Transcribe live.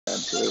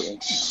absolutely.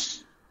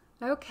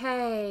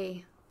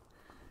 Okay.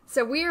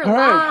 So we are All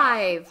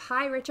right. live.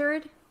 Hi,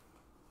 Richard.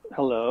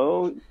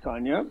 Hello,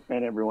 Tonya,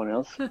 and everyone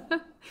else.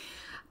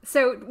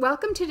 So,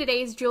 welcome to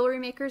today's Jewelry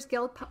Makers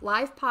Guild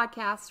live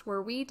podcast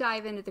where we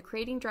dive into the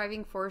creating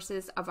driving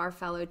forces of our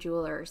fellow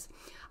jewelers.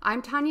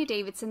 I'm Tonya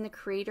Davidson, the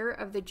creator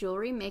of the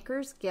Jewelry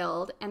Makers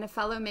Guild and a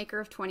fellow maker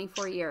of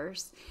 24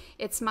 years.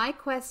 It's my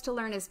quest to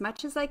learn as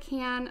much as I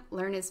can,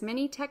 learn as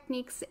many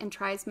techniques and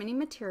try as many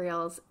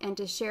materials, and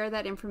to share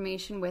that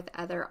information with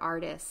other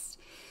artists.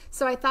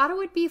 So I thought it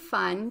would be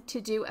fun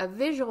to do a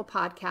visual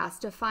podcast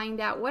to find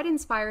out what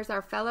inspires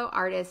our fellow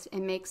artists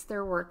and makes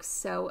their work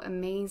so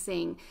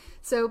amazing.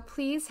 So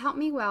please help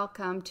me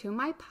welcome to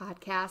my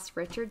podcast,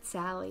 Richard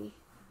Salley.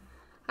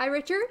 Hi,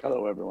 Richard.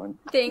 Hello, everyone.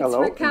 Thanks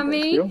Hello, for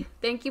coming. thank you.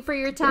 Thank you for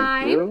your Thank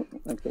time. you.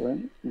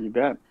 Excellent. You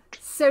bet.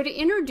 So to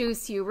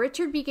introduce you,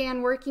 Richard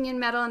began working in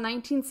metal in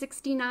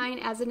 1969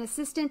 as an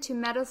assistant to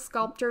metal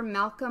sculptor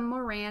Malcolm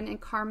Moran in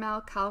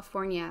Carmel,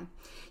 California.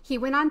 He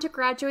went on to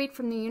graduate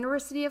from the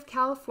University of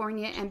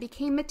California and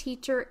became a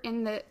teacher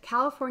in the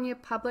California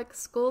public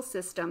school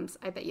systems.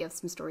 I bet you have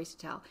some stories to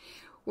tell,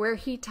 where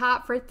he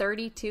taught for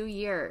 32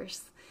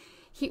 years.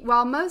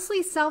 While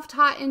mostly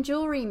self-taught in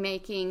jewelry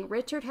making,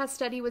 Richard has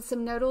studied with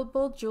some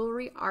notable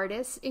jewelry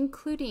artists,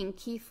 including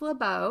Keith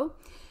LeBeau,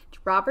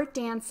 Robert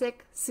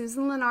Danzig,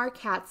 Susan Lenar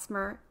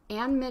Katzmer,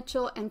 Ann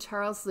Mitchell, and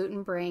Charles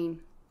Luton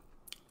Brain.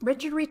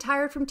 Richard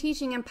retired from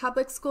teaching in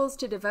public schools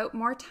to devote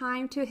more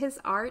time to his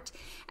art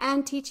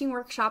and teaching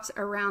workshops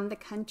around the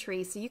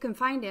country. So you can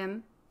find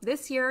him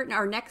this year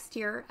or next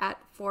year at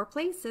 4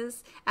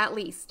 places at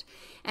least.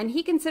 And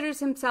he considers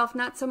himself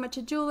not so much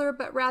a jeweler,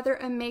 but rather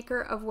a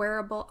maker of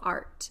wearable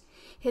art.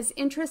 His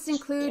interests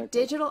include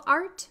digital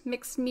art,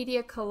 mixed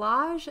media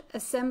collage,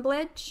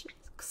 assemblage,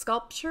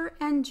 sculpture,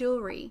 and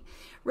jewelry.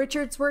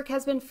 Richard's work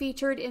has been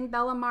featured in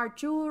Bellamar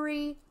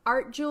Jewelry,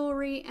 Art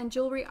Jewelry, and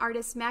Jewelry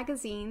Artist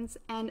magazines,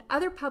 and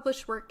other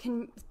published work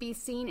can be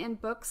seen in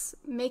books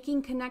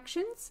Making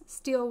Connections,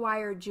 Steel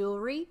Wire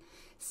Jewelry,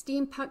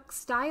 Steampunk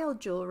Style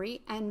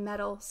Jewelry, and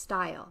Metal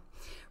Style.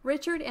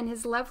 Richard and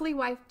his lovely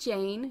wife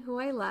Jane, who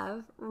I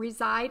love,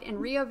 reside in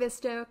Rio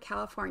Vista,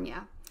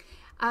 California.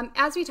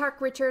 As we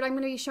talk, Richard, I'm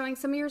going to be showing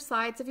some of your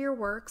slides of your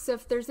work. So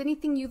if there's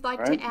anything you'd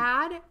like to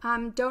add,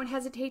 don't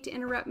hesitate to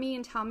interrupt me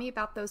and tell me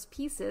about those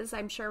pieces.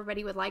 I'm sure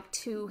everybody would like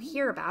to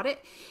hear about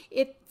it.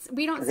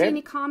 We don't see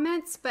any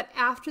comments, but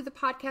after the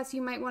podcast,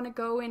 you might want to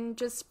go and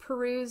just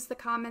peruse the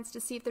comments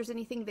to see if there's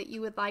anything that you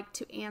would like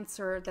to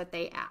answer that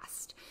they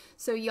asked.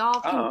 So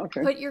y'all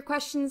can put your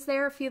questions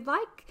there if you'd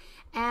like,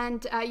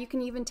 and you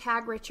can even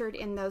tag Richard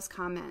in those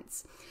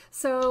comments.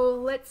 So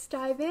let's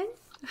dive in.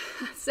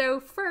 So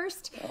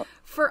first,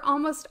 for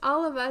almost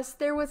all of us,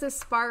 there was a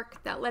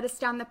spark that led us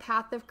down the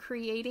path of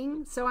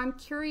creating. So I'm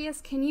curious,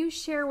 can you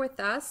share with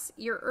us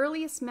your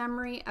earliest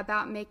memory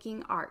about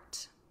making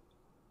art?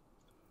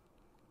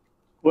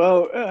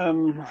 Well,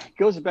 it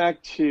goes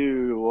back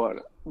to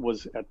what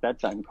was at that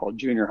time called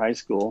junior high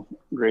school,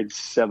 grades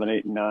 7,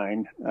 8, and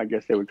 9. I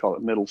guess they would call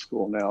it middle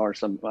school now or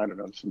some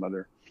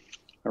other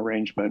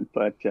arrangement.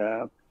 But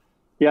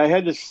yeah, I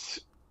had this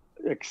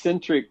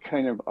eccentric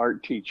kind of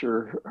art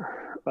teacher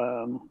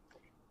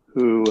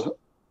who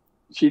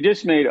she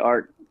just made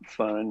art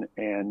fun,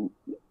 and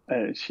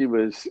she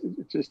was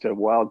just a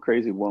wild,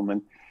 crazy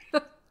woman.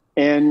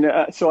 And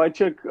so I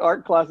took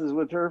art classes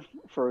with her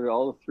for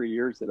all the 3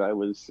 years that I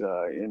was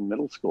in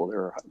middle school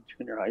or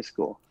junior high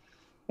school.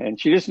 And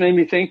she just made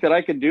me think that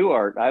I could do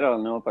art. I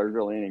don't know if I was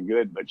really any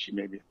good, but she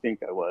made me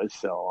think I was.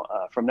 So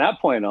from that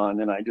point on,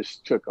 then I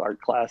just took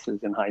art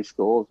classes in high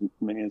school, as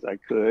many as I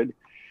could.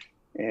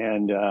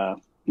 And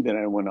then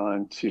I went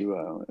on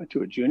to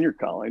a junior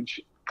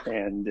college,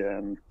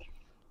 and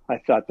I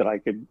thought that I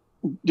could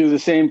do the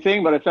same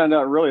thing, but I found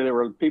out really there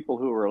were people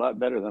who were a lot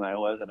better than I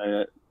was, and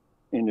I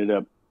ended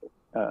up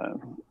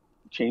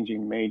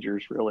changing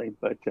majors really.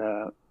 But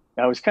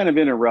I was kind of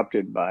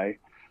interrupted by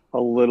a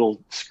little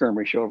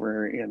skirmish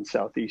over in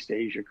Southeast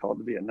Asia called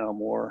the Vietnam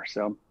War,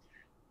 so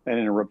that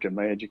interrupted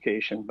my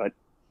education. But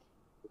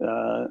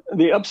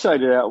the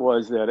upside of that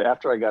was that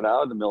after I got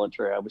out of the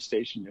military, I was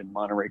stationed in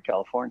Monterey,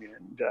 California,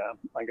 and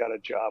I got a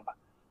job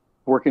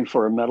working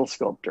for a metal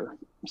sculptor.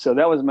 So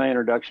that was my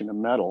introduction to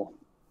metal.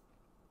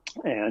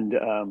 And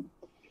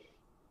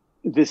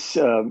this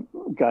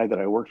guy that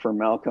I worked for,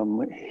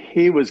 Malcolm,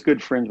 he was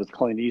good friends with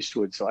Clint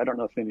Eastwood. So I don't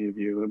know if any of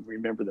you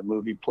remember the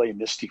movie Play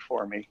Misty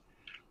for Me,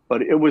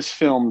 but it was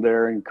filmed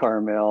there in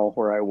Carmel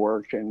where I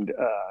worked, and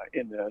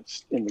in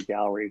the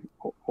gallery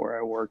where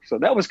I worked. So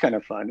that was kind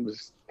of fun. It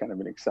was kind of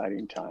an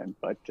exciting time,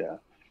 but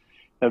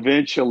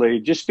eventually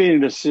just being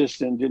an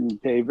assistant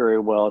didn't pay very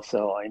well.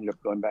 So I ended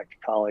up going back to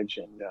college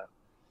and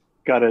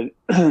got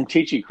a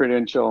teaching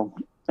credential.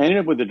 I ended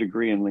up with a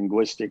degree in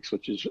linguistics,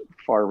 which is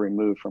far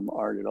removed from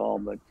art at all.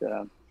 But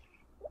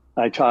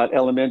I taught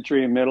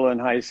elementary, middle, and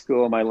high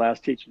school. My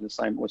last teaching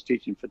assignment was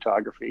teaching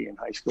photography in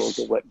high school,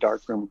 the wet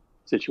darkroom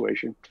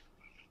situation.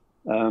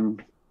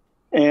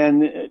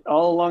 And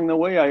all along the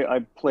way, I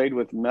played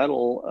with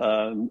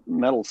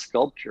metal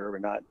sculpture,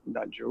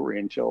 not jewelry,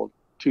 until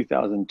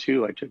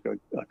 2002, I took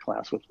a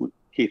class with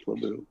Keith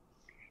LeBoux,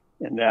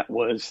 and that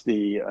was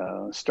the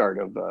start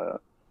of a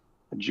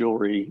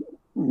jewelry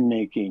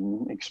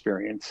making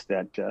experience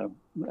that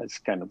has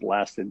kind of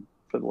lasted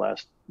for the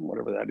last,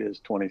 whatever that is,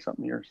 20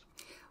 something years.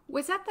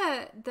 Was that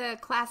the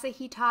class that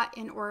he taught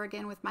in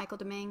Oregon with Michael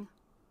Domingue?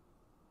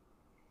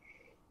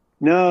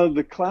 No,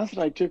 the class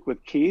that I took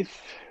with Keith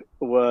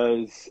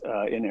was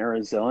in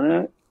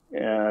Arizona,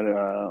 and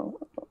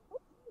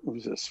it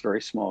was this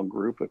very small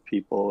group of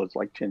people. It was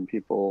like 10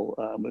 people,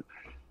 but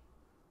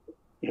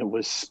it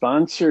was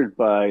sponsored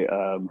by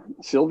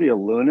Sylvia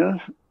Luna,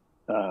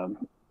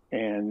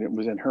 and it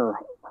was in her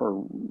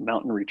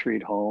mountain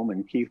retreat home,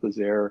 and Keith was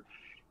there.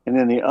 And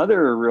then the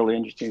other really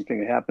interesting thing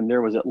that happened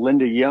there was that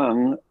Linda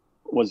Young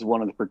was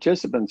one of the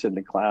participants in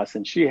the class,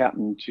 and she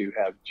happened to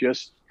have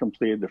just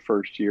completed the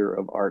first year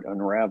of Art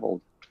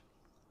Unraveled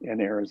in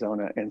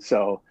Arizona. And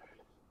so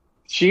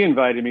she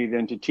invited me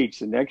then to teach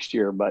the next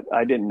year, but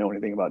I didn't know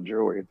anything about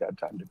jewelry at that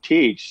time to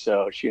teach.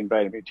 So she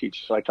invited me to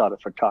teach. So I taught a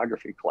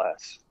photography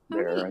class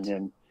there. Right. And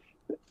then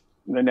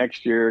the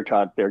next year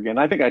taught there again.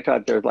 I think I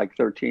taught there like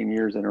 13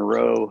 years in a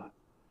row.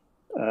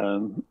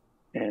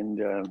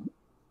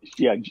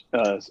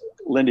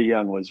 Linda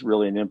Young was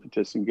really an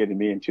impetus in getting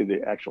me into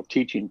the actual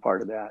teaching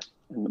part of that,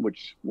 and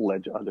which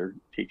led to other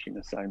teaching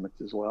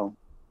assignments as well.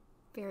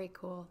 Very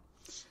cool.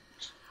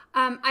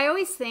 I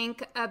always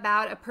think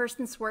about a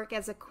person's work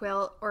as a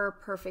quilt or a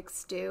perfect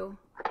stew.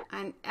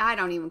 And I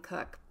don't even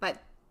cook,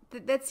 but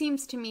that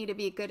seems to me to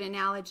be a good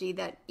analogy,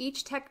 that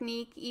each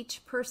technique,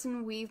 each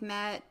person we've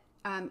met,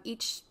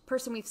 each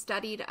person we've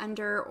studied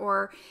under,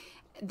 or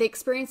the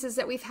experiences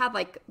that we've had,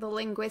 like the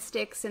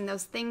linguistics and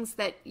those things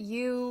that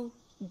you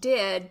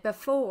did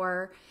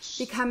before,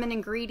 become an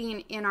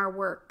ingredient in our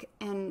work.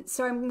 And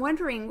so I'm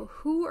wondering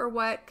who or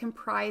what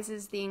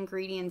comprises the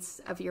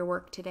ingredients of your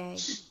work today?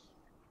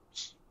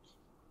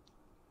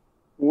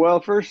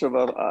 Well, first of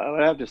all, I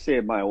would have to say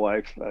my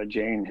wife,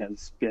 Jane,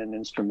 has been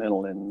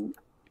instrumental in,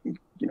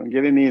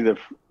 giving me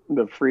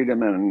the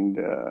freedom and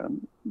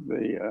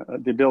the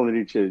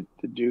ability to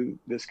do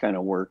this kind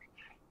of work,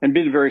 and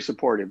been very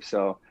supportive.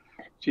 So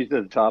she's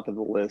at the top of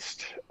the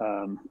list.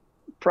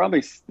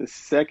 Probably the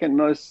second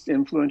most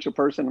influential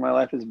person in my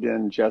life has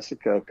been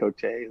Jessica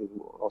Cote,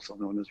 also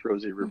known as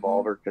Rosie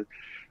Revolver, because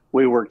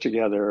we worked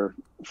together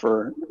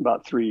for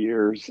about 3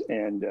 years,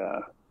 and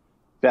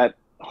that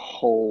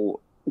whole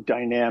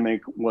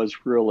dynamic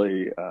was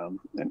really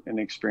an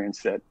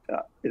experience that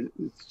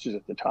it's just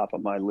at the top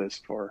of my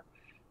list for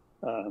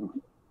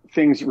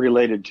things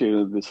related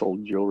to this whole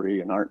jewelry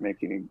and art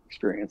making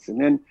experience.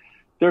 And then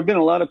there have been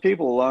a lot of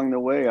people along the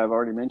way. I've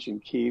already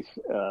mentioned Keith.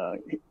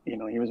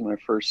 He was my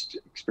first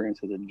experience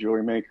as a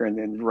jewelry maker, and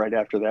then right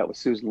after that was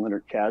Susan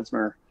Leonard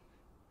Kasmer,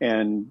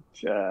 and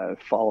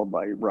followed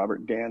by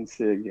Robert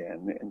Danzig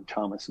and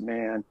Thomas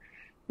Mann.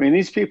 I mean,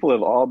 these people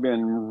have all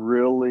been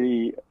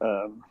really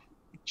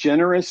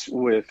generous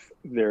with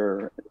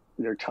their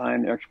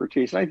time,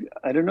 expertise. I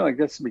don't know. I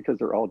guess because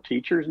they're all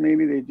teachers,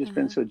 maybe they've just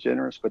been so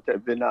generous, but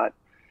they're not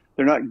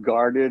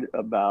guarded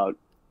about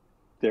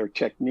their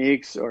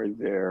techniques or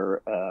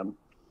their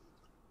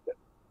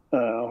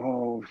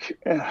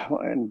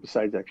and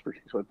besides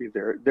expertise, would be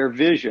their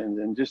visions,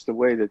 and just the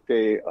way that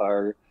they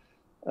are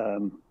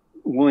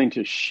willing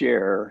to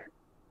share,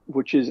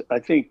 which is, I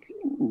think,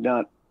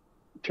 not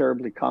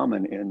terribly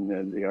common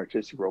in the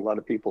artistic world. A lot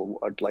of people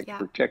would like to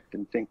protect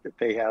and think that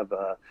they have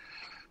a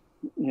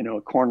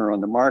corner on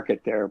the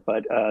market there,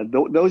 but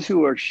those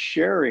who are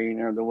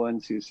sharing are the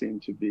ones who seem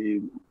to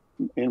be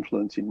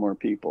influencing more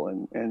people,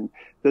 and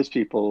those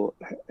people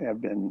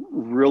have been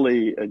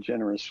really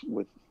generous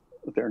with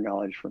their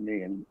knowledge for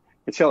me, and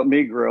it's helped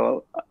me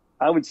grow.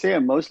 I would say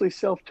I'm mostly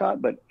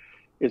self-taught, but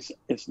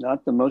it's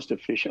not the most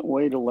efficient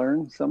way to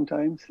learn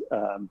sometimes.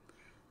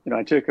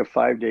 I took a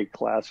 5-day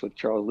class with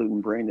Charles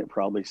Luton Brain that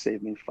probably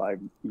saved me 5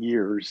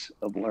 years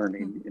of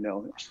learning,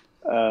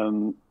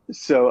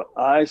 So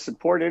I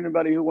support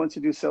anybody who wants to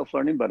do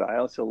self-learning, but I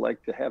also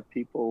like to have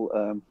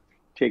people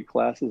take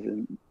classes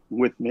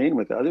with me and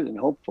with others, and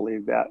hopefully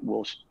that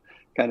will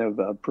kind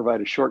of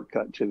provide a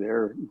shortcut to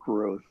their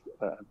growth.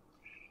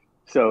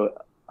 So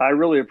I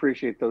really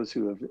appreciate those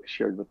who have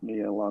shared with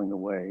me along the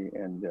way,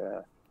 and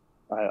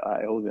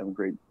I owe them a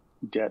great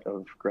debt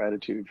of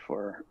gratitude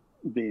for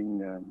being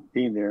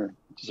there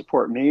to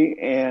support me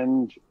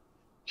and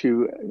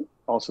to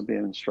also be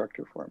an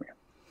instructor for me.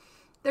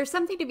 There's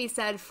something to be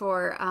said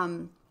for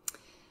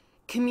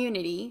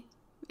community.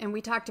 And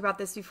we talked about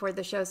this before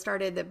the show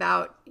started,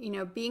 about,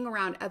 being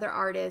around other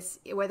artists,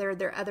 whether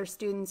they're other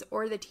students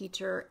or the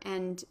teacher,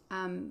 and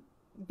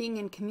being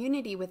in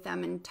community with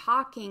them and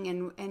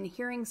talking and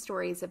hearing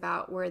stories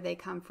about where they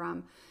come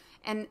from.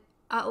 And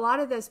a lot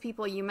of those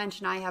people you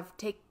mentioned, I have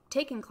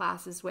taken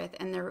classes with,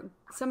 and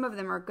some of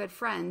them are good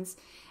friends,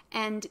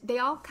 and they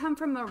all come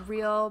from a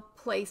real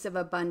place of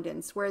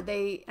abundance where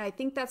I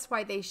think that's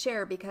why they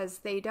share, because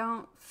they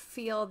don't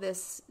feel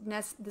this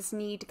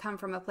need to come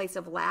from a place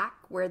of lack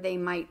where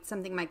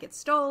something might get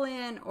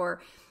stolen,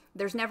 or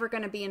there's never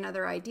going to be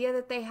another idea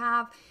that they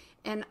have.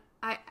 And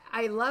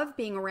I love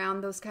being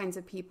around those kinds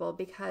of people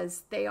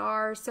because they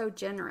are so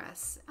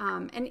generous.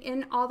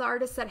 And all the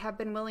artists that have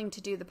been willing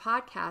to do the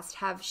podcast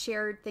have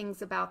shared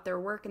things about their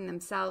work and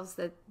themselves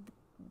that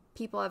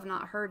people have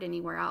not heard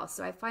anywhere else.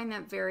 So I find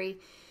that very,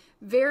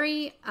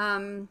 very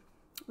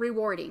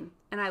rewarding,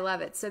 and I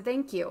love it. So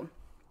thank you.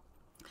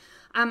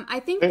 I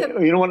think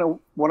that, you know,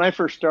 when I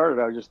first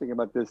started, I was just thinking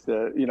about this,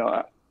 you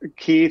know,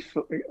 Keith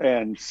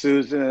and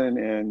Susan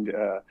and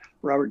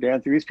Robert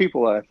Dancy, these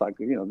people, I thought,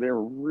 you know, they're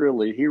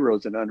really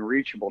heroes and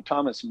unreachable.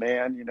 Thomas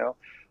Mann, you know,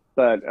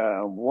 but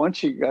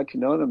once you got to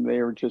know them,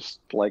 they were just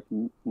like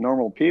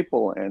normal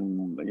people,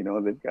 and you know,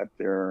 they've got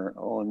their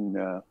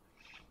own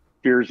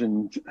fears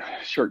and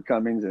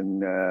shortcomings,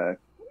 and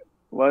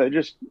well, they're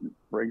just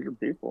regular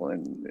people,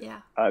 and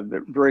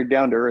they're very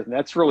down to earth, and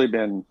that's really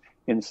been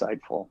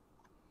insightful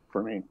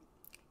for me.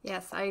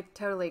 Yes, I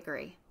totally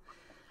agree.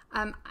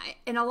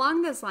 And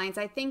along those lines,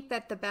 I think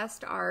that the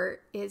best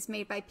art is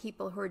made by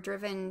people who are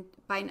driven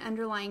by an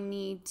underlying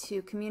need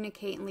to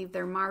communicate and leave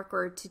their mark,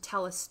 or to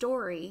tell a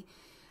story.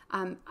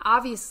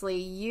 Obviously,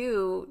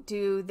 you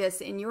do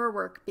this in your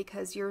work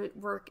because your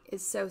work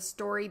is so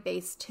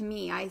story-based to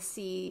me. I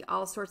see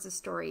all sorts of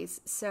stories.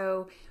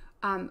 So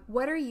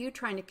what are you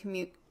trying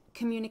to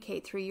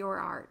communicate through your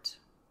art?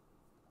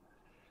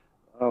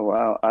 Oh,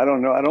 wow. I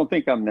don't know. I don't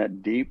think I'm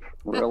that deep,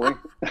 really.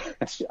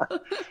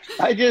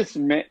 I just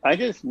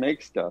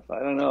make stuff. I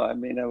don't know. I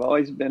mean, I've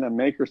always been a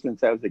maker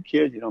since I was a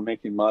kid, you know,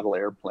 making model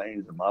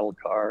airplanes and model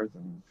cars,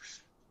 and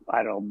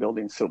I don't know,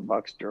 building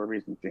soapbox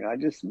derbies and things. I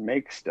just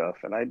make stuff,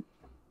 and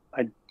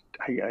I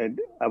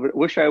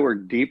wish I were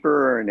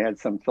deeper and had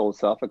some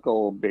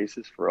philosophical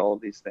basis for all of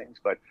these things,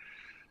 but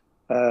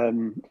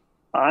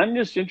I'm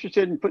just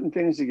interested in putting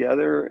things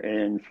together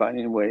and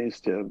finding ways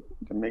to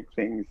make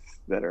things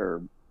that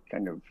are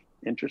kind of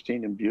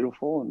interesting and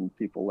beautiful, and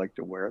people like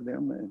to wear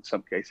them in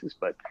some cases.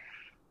 But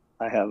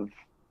I have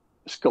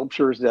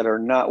sculptures that are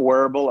not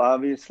wearable,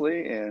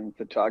 obviously, and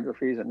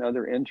photography is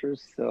another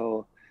interest.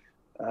 So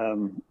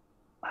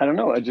I don't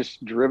know, I'm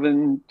just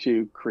driven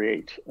to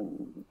create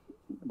and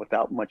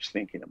without much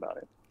thinking about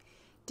it.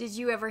 Did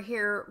you ever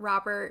hear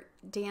Robert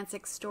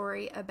Danzig's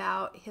story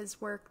about his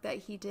work that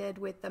he did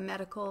with the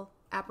medical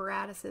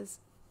apparatuses?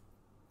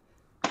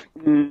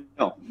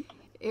 No.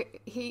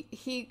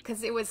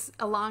 Because it was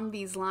along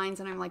these lines,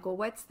 and I'm like, well,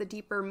 what's the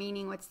deeper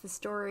meaning? What's the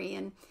story?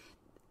 And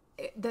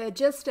the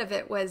gist of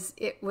it was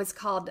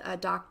called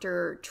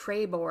Dr.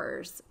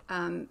 Trebor's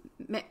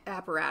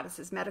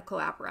apparatuses, medical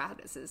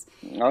apparatuses.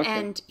 Okay.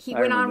 And he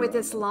went on with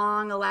this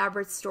long,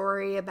 elaborate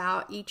story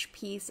about each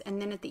piece.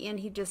 And then at the end,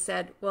 he just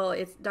said, well,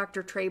 it's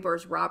Dr.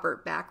 Trebor's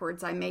Robert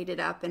backwards. I made it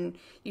up. And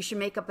you should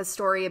make up a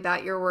story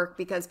about your work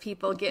because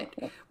people get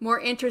more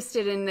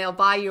interested and they'll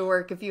buy your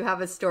work if you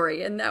have a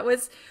story. And that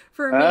was,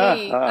 for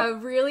me, a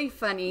really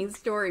funny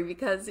story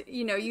because,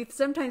 you know, you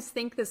sometimes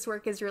think this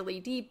work is really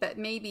deep, but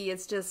maybe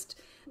it's just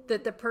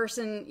that the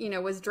person, you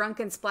know, was drunk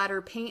and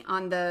splattered paint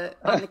on the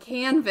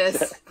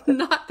canvas,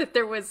 not that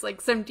there was like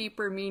some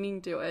deeper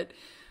meaning to it.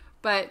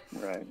 But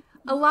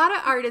a lot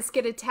of artists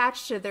get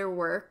attached to their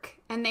work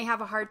and they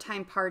have a hard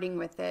time parting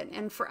with it.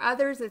 And for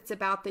others, it's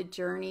about the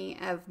journey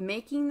of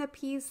making the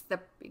piece,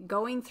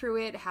 going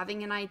through it,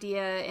 having an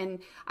idea. And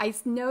I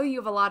know you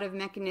have a lot of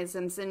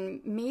mechanisms, and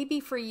maybe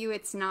for you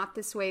it's not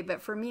this way,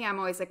 but for me, I'm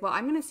always like, well,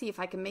 I'm going to see if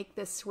I can make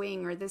this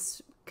swing or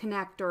this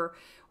connect, or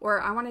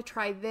I want to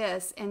try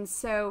this. And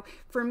so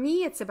for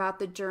me, it's about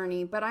the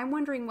journey, but I'm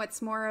wondering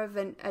what's more of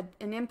an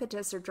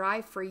impetus or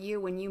drive for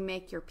you when you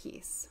make your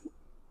piece.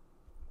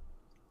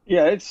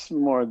 Yeah, it's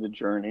more the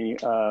journey.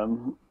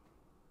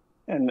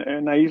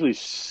 And I usually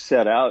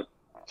set out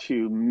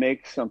to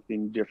make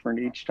something different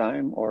each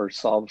time, or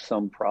solve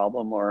some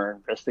problem, or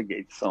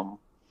investigate some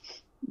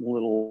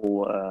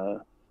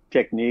little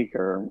technique,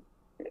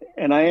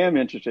 and I am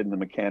interested in the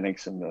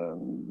mechanics and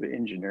the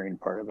engineering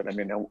part of it. I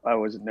mean, I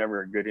was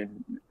never a good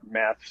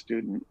math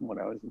student when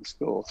I was in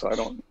school, so I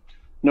don't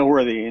know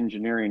where the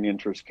engineering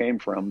interest came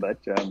from, but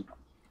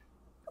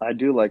I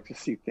do like to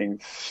see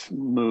things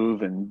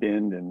move and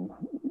bend and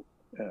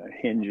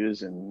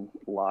hinges and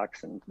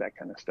locks and that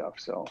kind of stuff.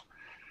 So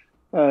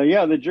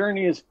yeah, the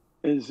journey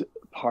is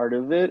part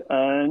of it.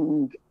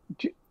 And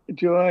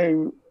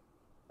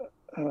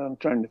I'm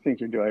trying to think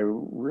here, do I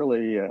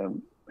really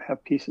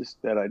have pieces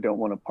that I don't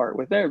want to part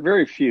with? There are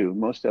very few.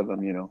 Most of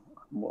them, you know,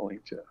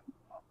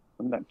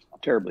 I'm not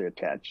terribly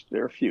attached.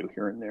 There are a few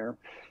here and there,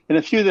 and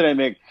a few that I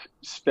make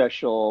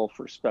special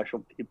for special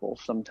people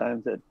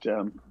sometimes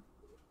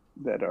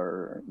that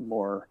are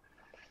more,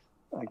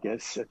 I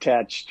guess,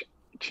 attached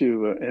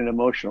to an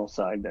emotional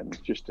side than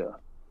just a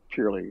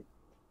purely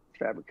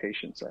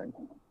fabrication side.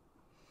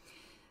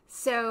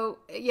 So,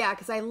 yeah,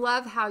 because I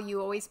love how you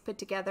always put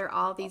together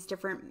all these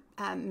different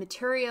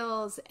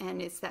materials,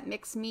 and it's that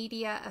mixed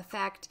media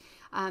effect,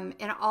 and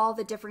all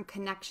the different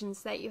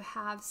connections that you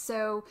have.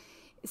 So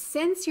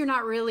since you're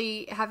not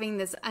really having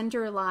this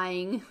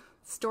underlying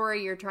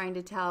story you're trying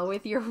to tell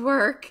with your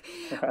work,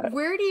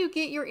 where do you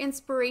get your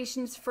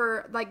inspirations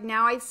for, like,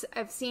 now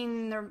I've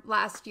seen the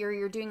last year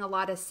you're doing a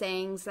lot of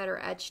sayings that are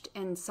etched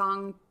in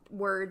song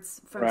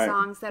words from Right,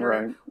 songs that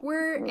right, are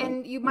where, right.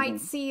 and you might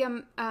see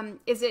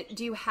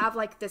do you have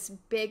like this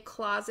big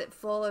closet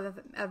full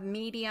of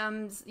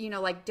mediums,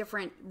 like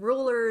different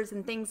rulers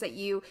and things that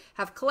you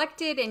have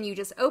collected, and you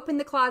just open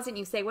the closet and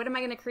you say, what am I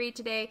going to create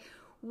today?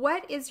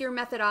 What is your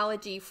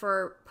methodology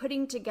for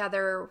putting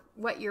together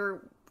what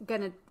you're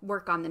going to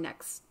work on the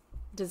next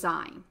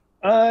design?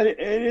 It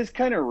is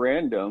kind of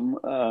random.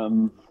 I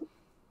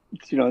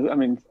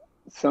mean,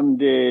 some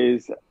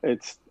days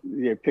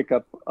you pick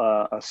up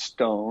a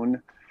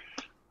stone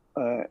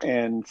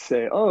and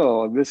say,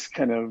 oh, this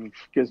kind of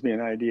gives me an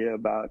idea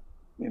about,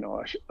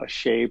 a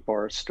shape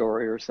or a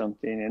story or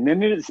something. And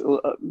then it is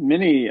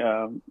many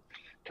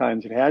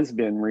times it has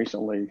been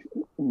recently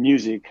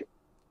music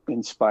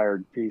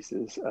inspired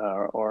pieces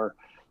or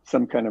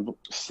some kind of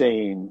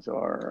sayings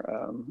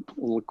or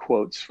little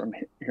quotes from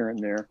here and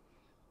there.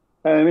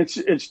 And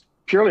it's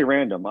purely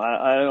random.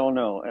 I don't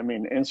know. I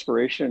mean,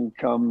 inspiration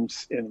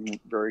comes in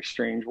very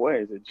strange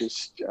ways. It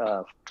just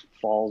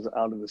falls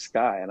out of the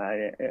sky, and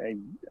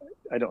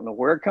I don't know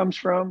where it comes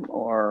from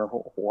or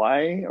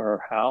why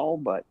or how.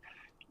 But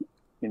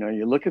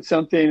you look at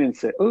something and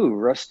say, "Oh,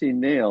 rusty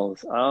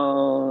nails."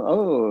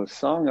 Oh,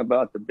 song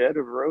about the bed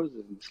of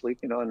roses and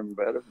sleeping on a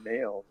bed of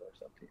nails or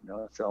something.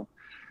 So.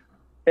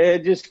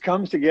 It just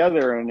comes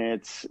together, and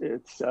it's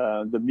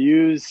the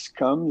muse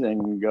comes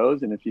and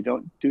goes, and if you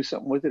don't do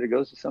something with it, it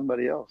goes to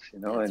somebody else,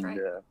 That's and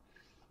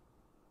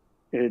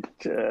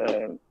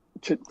right.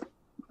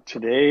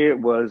 Today it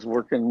was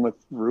working with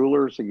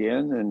rulers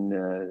again,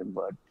 and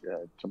but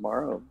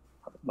tomorrow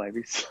might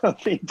be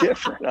something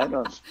different.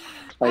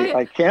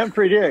 I can't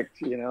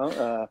predict.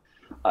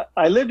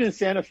 I lived in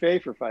Santa Fe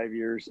for 5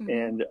 years,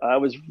 and I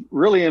was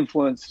really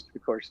influenced,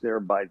 of course, there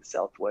by the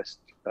Southwest,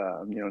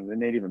 the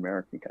Native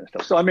American kind of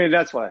stuff. So, I mean,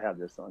 that's why I have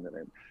this on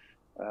today.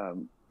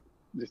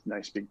 This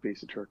nice big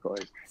piece of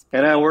turquoise.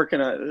 And I'm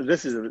working on,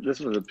 this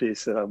was a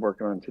piece that I'm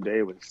working on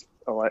today was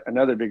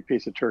another big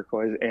piece of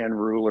turquoise and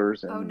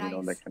rulers and, nice.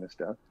 That kind of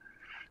stuff.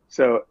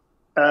 So,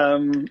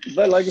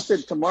 but like I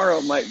said, tomorrow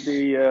might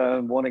be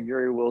one of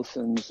Gary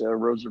Wilson's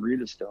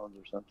Rosarita stones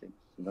or something,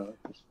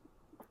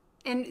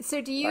 And so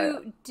do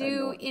you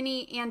do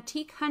any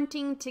antique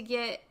hunting to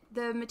get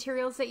the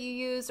materials that you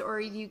use, or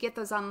you get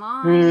those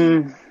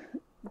online?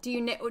 Do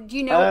you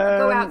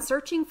go out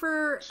searching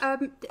for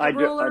a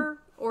ruler,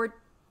 or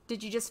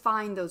did you just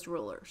find those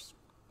rulers?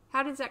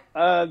 How does that?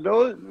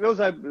 Those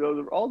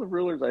all the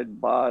rulers I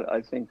bought,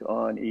 I think,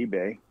 on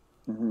eBay.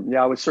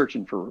 Yeah, I was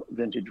searching for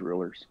vintage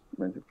rulers,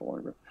 and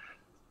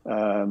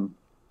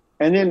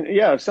then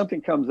if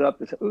something comes up,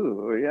 they say,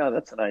 "Ooh, yeah,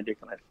 that's an idea.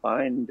 Can I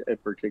find a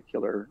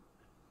particular?"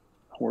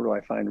 Where do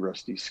I find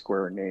rusty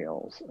square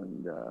nails?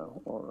 And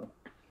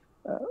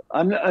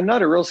I'm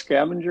not a real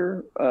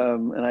scavenger,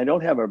 and I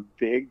don't have a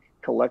big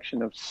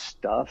collection of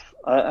stuff.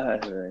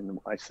 And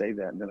I say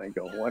that, and then I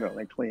go, why don't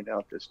I clean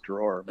out this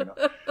drawer?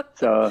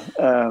 So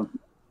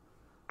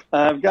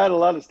I've got a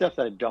lot of stuff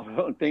that I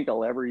don't think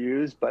I'll ever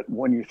use, but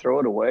when you throw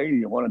it away,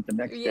 you want it the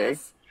next day.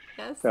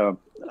 Yes. So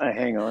I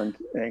hang on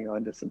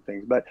to some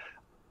things, but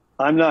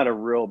I'm not a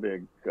real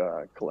big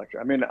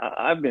collector. I mean,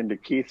 I've been to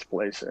Keith's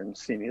place and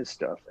seen his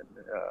stuff, and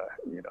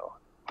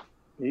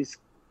he's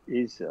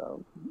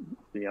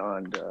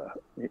beyond.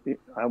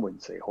 I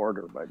wouldn't say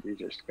hoarder, but he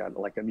just got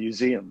like a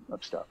museum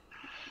of stuff.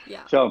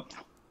 Yeah. So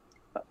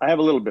I have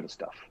a little bit of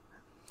stuff.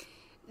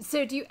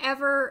 So do you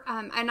ever?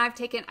 And I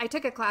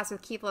took a class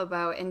with Keith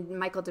Lobo and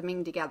Michael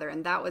Deming together,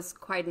 and that was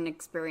quite an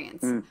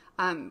experience.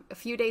 A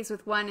few days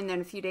with one, and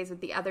then a few days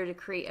with the other to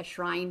create a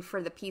shrine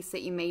for the piece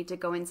that you made to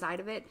go inside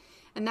of it.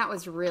 And that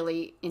was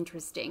really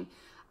interesting.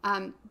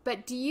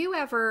 But do you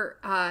ever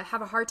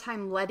have a hard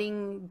time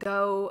letting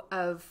go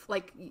of,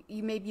 like,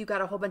 you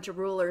got a whole bunch of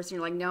rulers and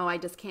you're like, no, I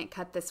just can't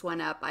cut this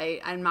one up.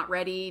 I'm not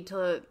ready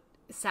to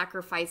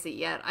sacrifice it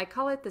yet. I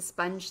call it the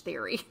sponge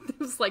theory. It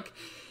was like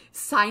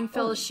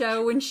Seinfeld's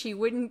show when she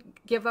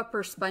wouldn't give up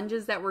her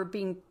sponges that were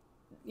being,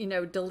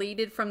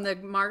 deleted from the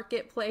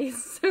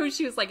marketplace. So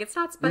she was like, it's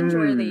not sponge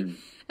worthy.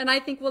 And I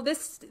think, well,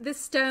 this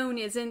stone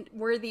isn't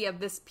worthy of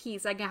this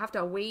piece. I'm going to have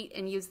to wait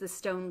and use the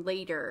stone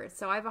later.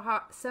 So I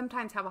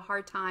sometimes have a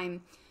hard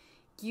time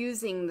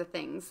using the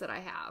things that I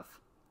have.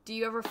 Do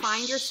you ever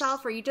find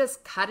yourself, or you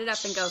just cut it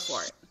up and go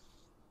for it?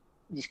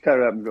 Just cut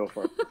it up and go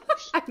for it.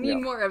 I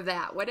need more of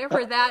that.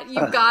 Whatever that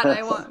you've got,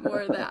 I want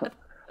more of that.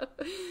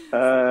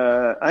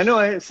 I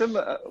know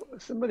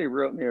somebody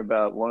wrote me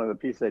about one of the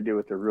pieces I do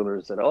with the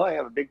rulers. Said, "Oh, I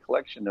have a big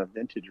collection of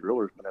vintage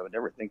rulers, but I would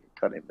never think of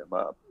cutting them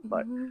up."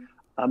 But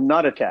I'm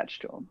not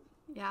attached to them.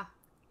 Yeah.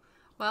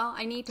 Well,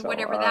 I need to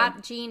whatever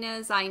that gene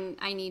is. I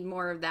need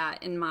more of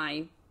that in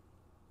my.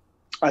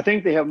 I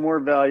think they have more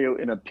value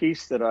in a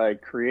piece that I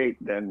create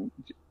than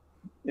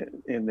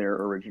in their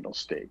original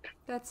state.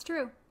 That's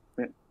true.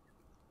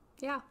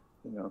 Yeah.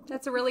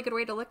 That's a really good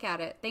way to look at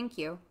it. Thank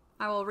you.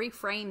 I will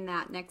reframe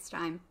that next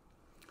time.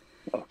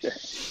 Okay.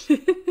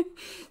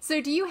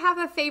 So do you have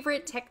a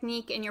favorite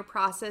technique in your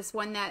process,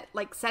 one that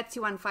like sets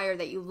you on fire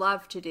that you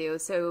love to do?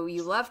 So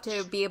you love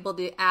to be able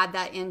to add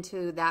that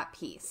into that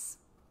piece.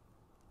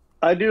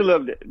 I do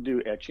love to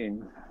do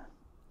etching.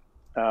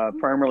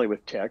 primarily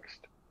with text.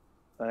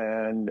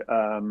 And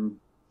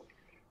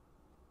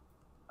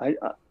I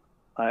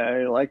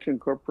like to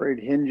incorporate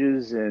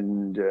hinges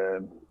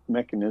and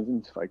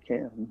mechanisms if I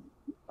can.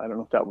 I don't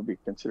know if that would be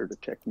considered a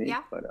technique,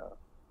 but a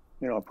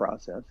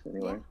process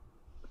anyway. Yeah.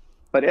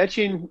 But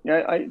etching,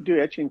 I do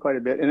etching quite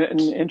a bit,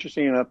 and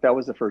interesting enough, that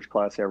was the first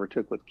class I ever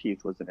took with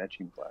Keith, was an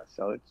etching class.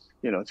 So it's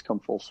it's come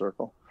full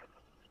circle.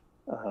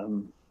 I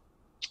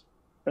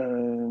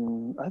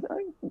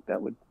think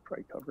that would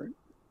probably cover it.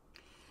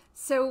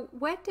 So,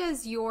 what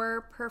does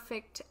your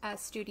perfect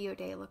studio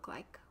day look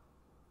like?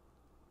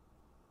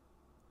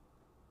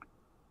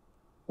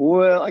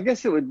 Well, I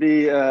guess it would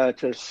be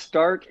to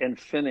start and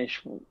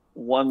finish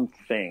one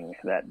thing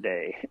that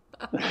day,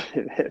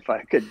 if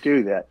I could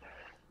do that.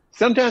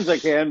 Sometimes I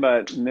can,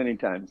 but many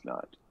times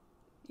not.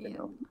 You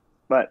know.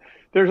 But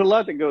there's a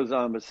lot that goes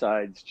on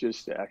besides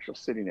just the actual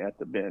sitting at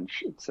the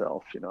bench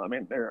itself. I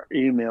mean, there are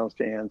emails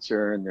to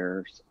answer, and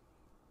there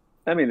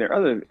are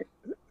other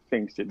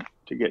things to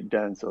get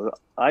done. So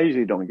I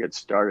usually don't get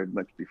started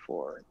much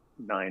before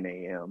 9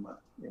 a.m.,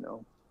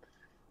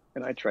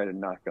 and I try to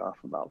knock off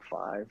about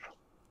 5.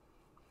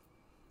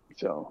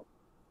 So,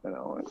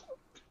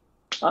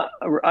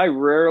 I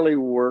rarely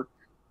work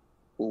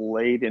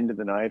late into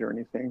the night or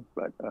anything,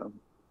 but a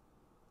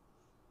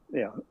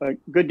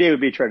good day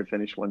would be try to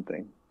finish one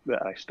thing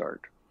that I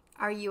start.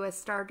 Are you a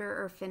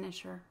starter or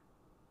finisher?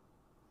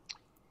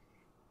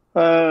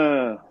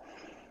 I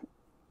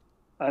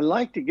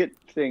like to get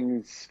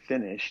things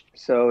finished.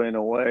 So in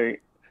a way,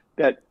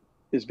 that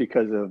is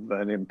because of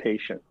an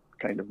impatient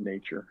kind of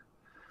nature.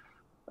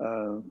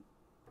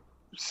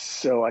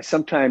 So I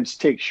sometimes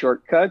take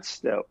shortcuts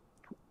to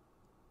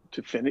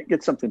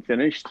get something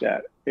finished,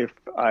 that if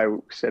I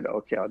said,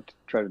 okay, I'll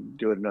try to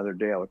do it another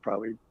day, I would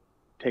probably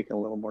take a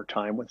little more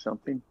time with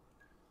something.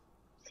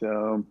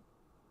 So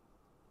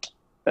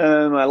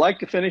I like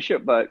to finish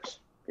it, but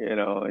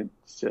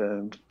it's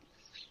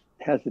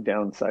has the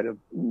downside of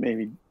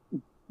maybe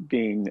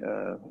being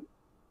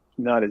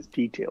not as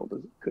detailed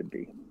as it could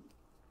be.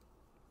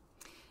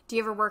 Do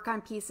you ever work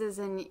on pieces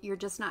and you're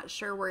just not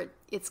sure where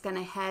it's going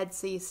to head,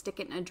 so you stick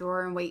it in a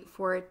drawer and wait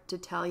for it to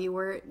tell you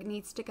where it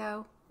needs to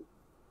go?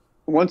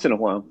 Once in a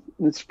while.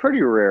 It's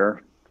pretty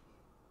rare,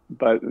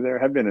 but there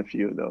have been a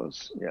few of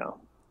those. Yeah.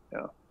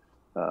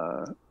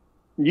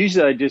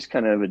 Usually I just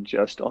kind of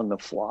adjust on the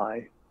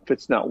fly. If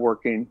it's not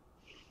working,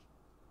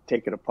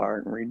 take it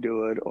apart and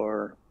redo it,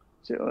 or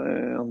say,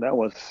 well, that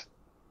was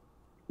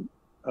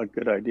a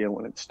good idea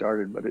when it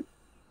started, but it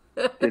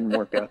didn't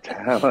work out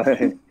that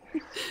way.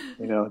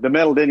 The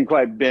metal didn't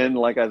quite bend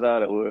like I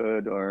thought it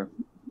would, or,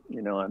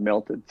 I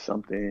melted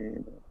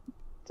something.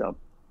 So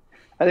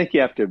I think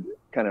you have to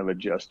kind of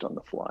adjust on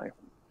the fly.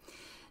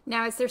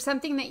 Now, is there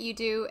something that you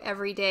do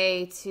every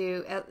day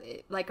to,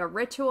 like a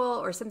ritual,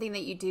 or something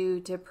that you do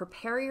to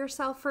prepare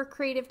yourself for a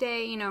creative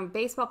day?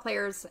 Baseball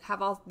players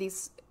have all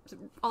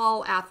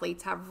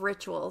athletes have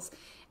rituals.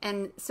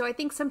 And so I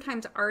think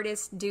sometimes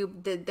artists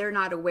they're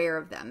not aware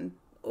of them.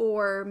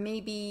 Or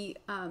maybe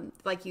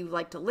like you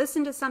like to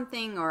listen to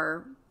something,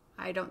 or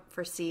I don't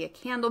foresee a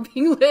candle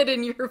being lit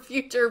in your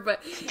future,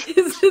 but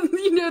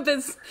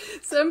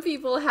some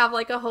people have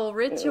like a whole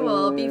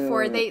ritual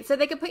before so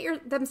they could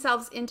put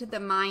themselves into the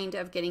mind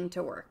of getting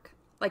to work,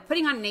 like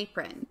putting on an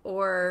apron,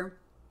 or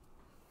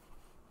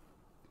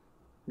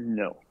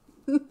no.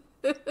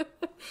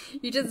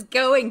 You just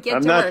go and get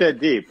I'm to not work. that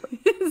deep.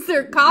 Is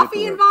there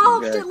coffee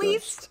involved at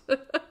least?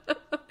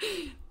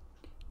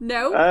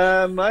 No?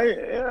 I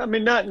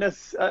mean, not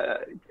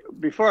necessarily.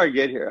 Before I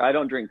get here, I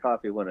don't drink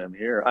coffee when I'm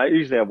here. I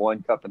usually have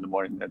 1 cup in the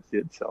morning. That's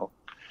it. So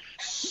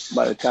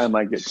by the time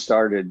I get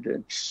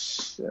started,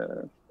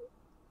 I'm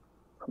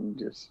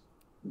just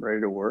ready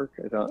to work.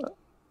 If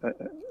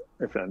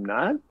I'm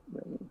not,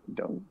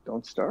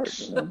 don't start.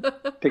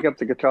 Pick up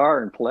the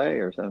guitar and play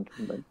or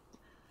something. But,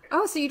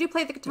 oh, so you do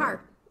play the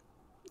guitar?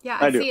 Yeah,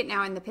 I see it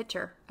now in the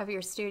picture of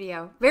your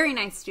studio. Very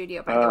nice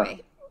studio, by the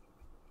way.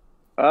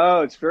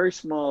 Oh, it's very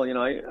small.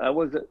 I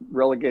was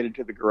relegated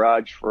to the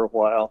garage for a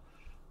while,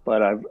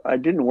 but I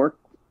didn't work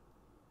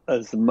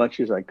as much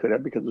as I could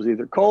have because it was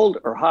either cold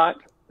or hot.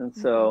 And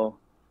so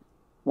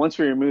once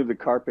we removed the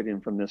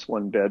carpeting from this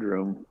one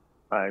bedroom,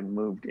 I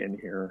moved in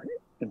here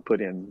and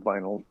put in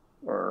vinyl,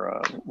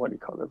 or what do you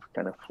call it,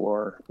 kind of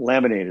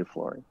laminated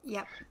flooring.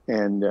 Yep.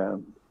 And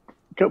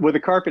with the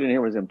carpet in here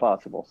was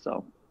impossible.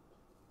 So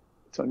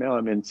now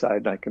I'm inside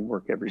and I can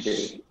work every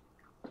day.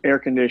 Air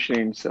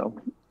conditioning, so...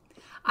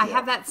 I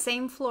have that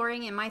same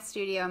flooring in my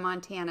studio in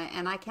Montana,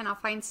 and I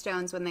cannot find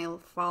stones when they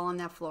fall on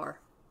that floor.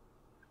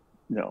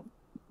 No.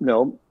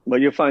 Well,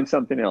 you'll find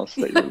something else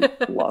that you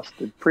lost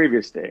the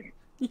previous day.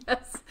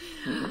 Yes.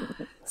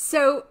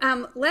 So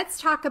let's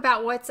talk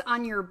about what's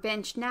on your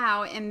bench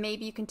now, and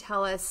maybe you can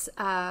tell us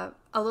a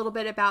little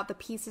bit about the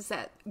pieces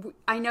that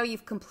I know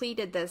you've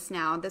completed this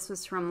now. This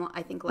was from,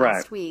 I think,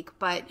 last week,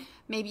 but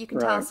maybe you can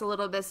tell us a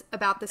little bit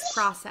about this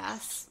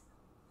process.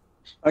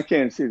 I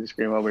can't see the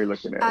screen. What we're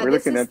looking at.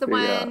 This is the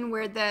one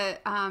where the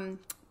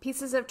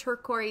pieces of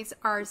turquoise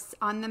are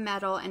on the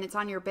metal, and it's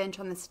on your bench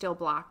on the steel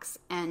blocks.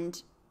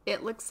 And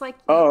It looks like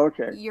Oh,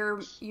 okay.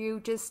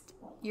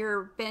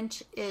 your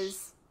bench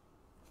is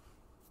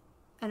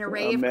an A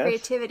array of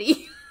mess.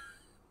 creativity.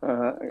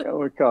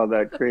 We call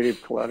that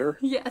creative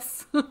clutter.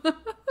 Yes.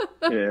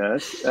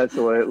 Yes, that's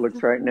the way it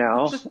looks right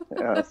now.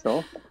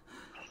 So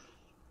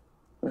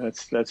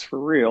that's for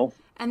real,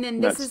 And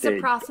then this not is a staged.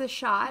 process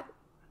shot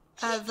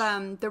of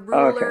the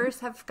Okay,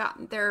 rulers have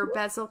gotten their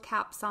bezel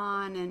caps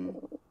on, and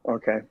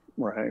okay,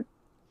 right.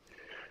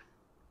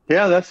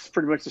 Yeah, that's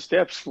pretty much the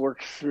steps.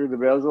 Work through the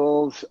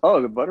bezels.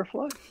 Oh, the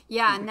butterfly.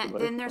 yeah, You and get the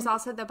then there's butterfly.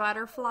 also the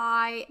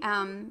butterfly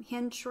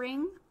hinge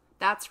ring.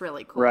 That's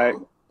really Right,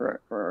 cool.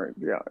 right.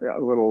 Yeah, yeah. A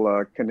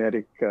little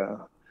kinetic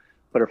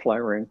butterfly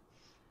ring.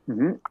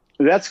 hmm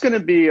That's going to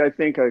be, I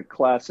think, a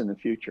class in the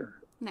future.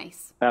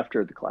 Nice.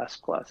 After the class,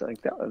 I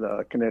think that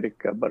the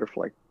kinetic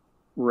butterfly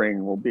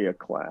ring will be a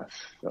class.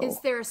 Is So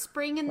there a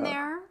spring in uh,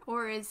 there,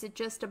 or is it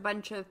just a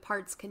bunch of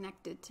parts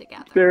connected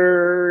together?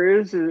 there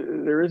is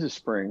a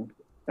spring,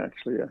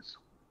 actually. Yes,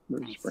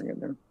 there's a Nice. spring in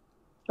there.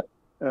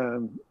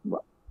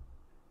 Well,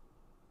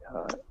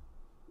 uh,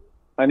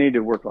 I need to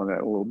work on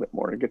that a little bit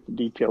more to get the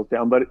details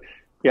down. But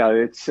yeah,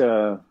 it's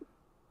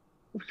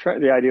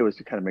the idea was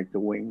to kind of make the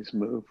wings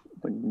move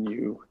when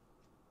you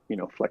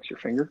flex your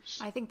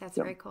fingers. I think that's So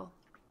very cool.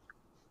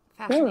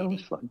 yeah, that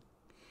was Fascinating. fun.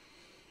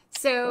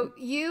 So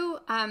you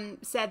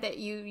said that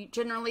you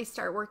generally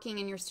start working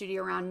in your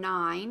studio around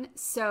 9.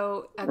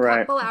 So a Right,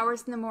 couple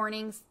hours in the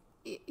mornings,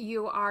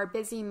 you are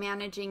busy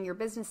managing your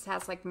business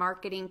tasks like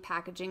marketing,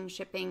 packaging,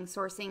 shipping,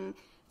 sourcing.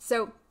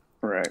 So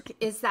right.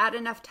 is that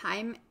enough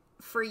time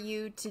for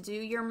you to do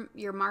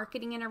your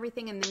marketing and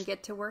everything and then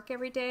get to work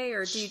every day?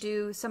 Or do you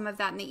do some of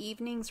that in the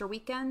evenings or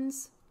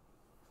weekends?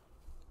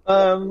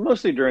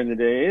 Mostly during the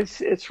day.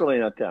 It's really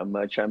not that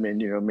much. I mean,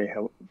 may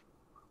have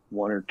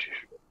one or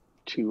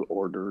two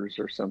orders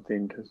or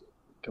something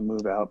to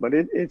move out, but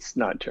it's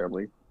not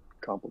terribly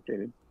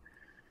complicated.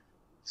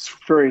 It's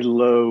very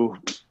low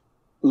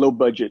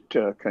budget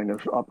kind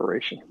of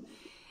operation,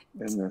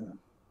 and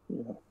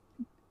you know,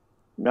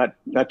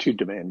 not too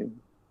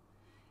demanding.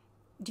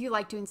 Do you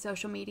like doing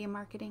social media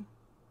marketing?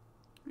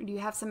 Or do you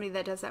have somebody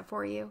that does that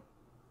for you?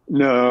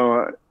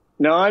 No,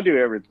 no, I do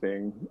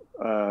everything.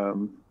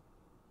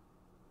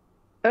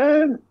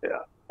 And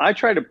I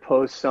try to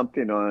post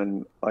something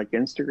on like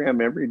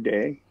Instagram every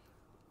day.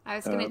 I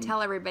was going to Um,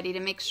 tell everybody to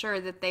make sure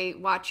that they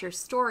watch your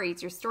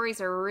stories. Your stories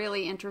are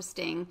really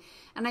interesting.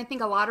 And I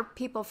think a lot of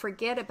people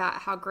forget about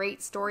how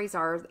great stories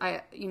are.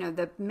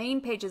 The main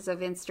pages of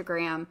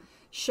Instagram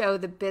show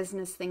the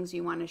business things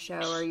you want to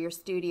show, or your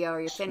studio,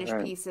 or your finished right,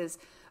 pieces.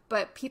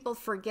 But people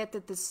forget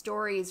that the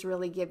stories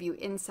really give you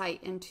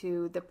insight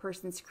into the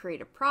person's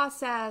creative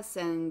process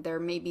and their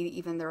maybe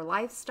even their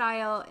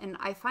lifestyle. And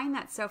I find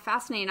that so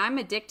fascinating. I'm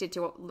addicted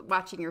to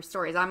watching your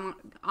stories. I'm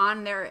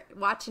on there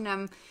watching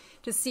them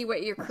to see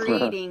what you're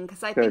creating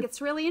because I think good.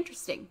 it's really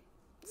interesting.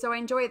 So I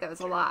enjoy those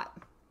a lot.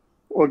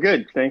 Well,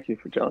 good. Thank you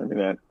for telling me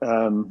that.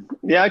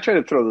 Yeah, I try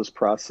to throw those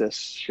process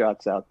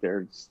shots out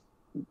there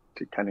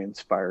to kind of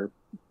inspire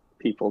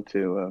people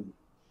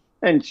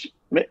and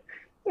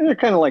they're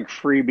kind of like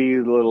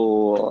freebie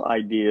little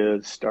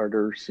ideas,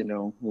 starters,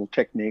 little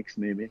techniques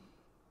maybe.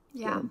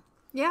 Yeah. So,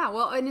 Yeah.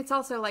 Well, and it's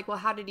also like, well,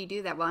 how did he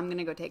do that? Well, I'm going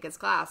to go take his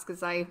class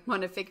because I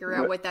want to figure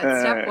out but, what that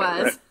step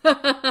was.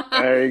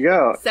 there you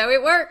go. So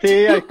it worked.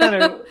 See, I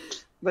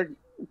they're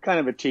kind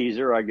of a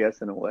teaser, I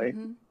guess, in a way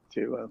hmm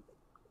to,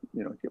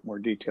 get more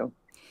detail.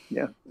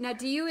 Yeah, Now,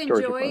 do you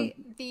stories are fun. enjoy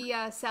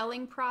the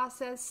selling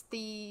process?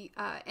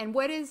 And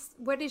what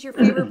is your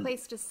favorite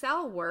place to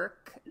sell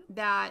work?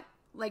 That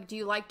like, do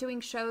you like doing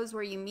shows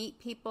where you meet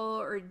people,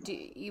 or do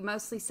you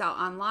mostly sell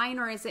online,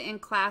 or is it in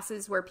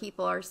classes where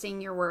people are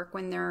seeing your work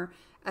when they're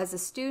as a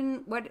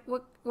student?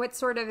 What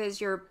sort of is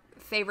your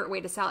favorite way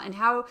to sell, and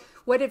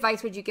what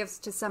advice would you give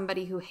to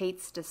somebody who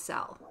hates to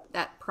sell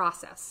that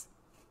process?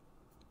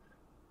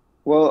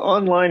 Well,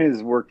 online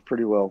has worked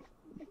pretty well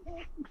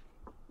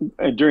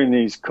during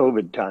these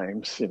COVID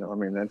times. I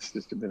mean, that's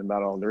just been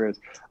about all there is.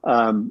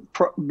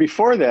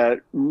 Before that,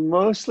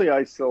 mostly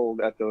I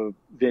sold at the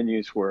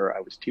venues where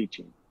I was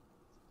teaching.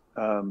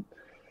 Um,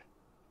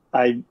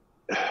 I,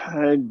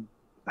 I,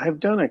 I've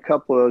done a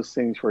couple of those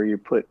things where you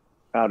put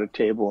out a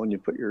table and you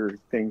put your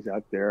things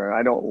out there.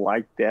 I don't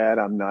like that.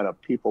 I'm not a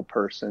people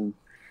person.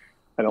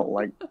 I don't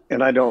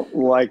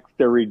like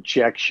the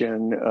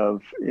rejection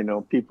of,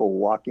 people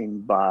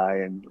walking by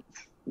and,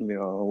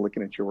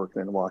 looking at your work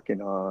and then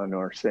walking on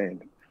or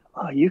saying,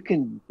 oh, you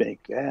can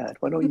make that.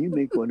 Why don't you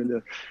make one of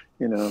the,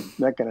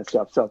 that kind of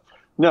stuff. So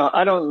no,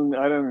 I don't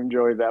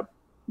enjoy that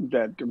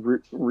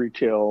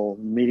retail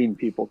meeting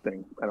people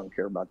thing. I don't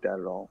care about that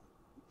at all.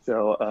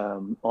 So,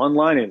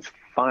 online is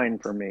fine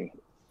for me.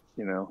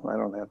 I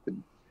don't have to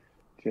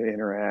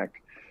interact.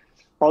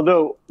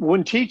 Although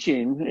when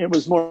teaching, it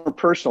was more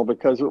personal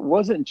because it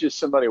wasn't just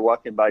somebody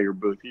walking by your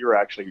booth. You were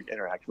actually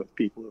interacting with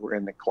people who were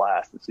in the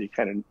class, and so you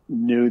kind of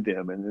knew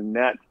them. And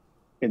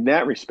in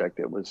that respect,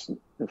 it was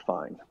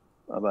fine.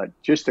 But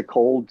just a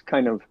cold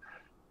kind of.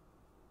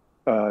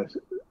 Uh,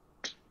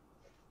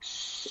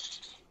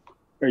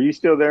 are you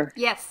still there?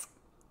 Yes.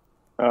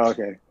 Oh,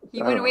 okay.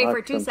 You went away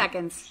for 2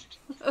 seconds.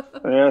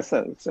 Yeah,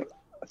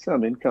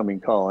 some incoming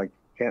call. I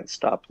can't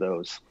stop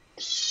those.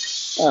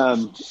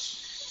 So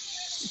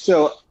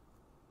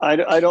I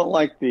don't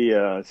like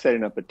the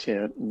setting up a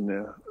tent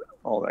and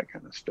all that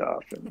kind of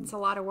stuff. And it's a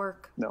lot of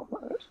work. No,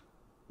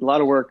 a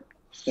lot of work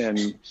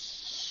and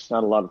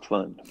not a lot of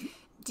fun.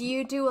 Do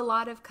you do a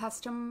lot of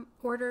custom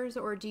orders,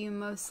 or do you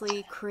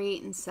mostly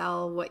create and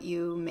sell what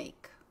you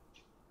make?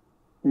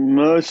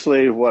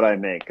 Mostly what I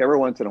make. Every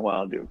once in a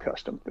while I'll do a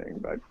custom thing,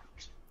 but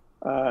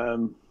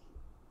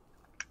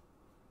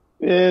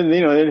and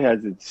it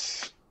has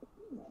its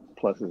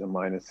pluses and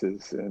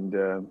minuses,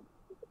 and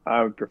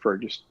I would prefer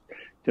just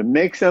to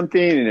make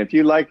something, and if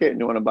you like it and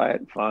you want to buy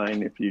it,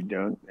 fine. If you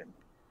don't, then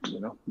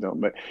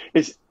don't. But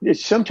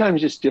it's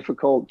sometimes just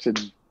difficult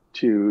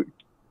to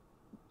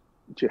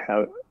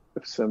have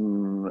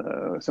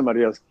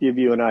somebody else give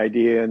you an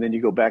idea, and then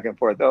you go back and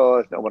forth. Oh,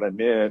 that's not what I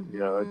meant.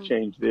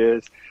 Change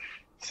this.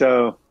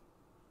 So,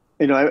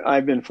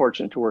 I've been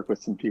fortunate to work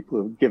with some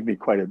people who give me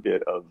quite a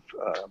bit of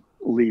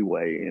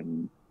leeway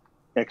in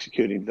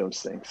executing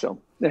those things. So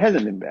it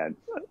hasn't been bad.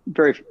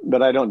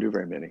 But I don't do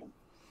very many.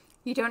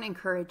 You don't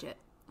encourage it.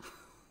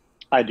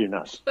 I do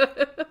not.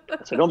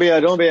 So don't be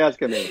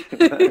asking me.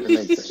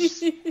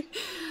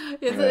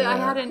 I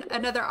had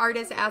another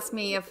artist ask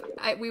me if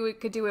we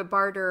could do a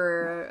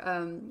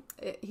barter.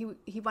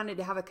 He wanted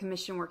to have a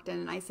commission work done,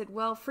 and I said,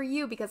 well, for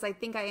you, because I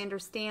think I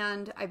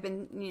understand. I've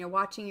been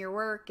watching your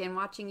work and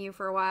watching you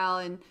for a while,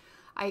 and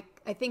I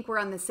think we're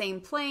on the same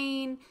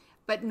plane.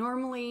 But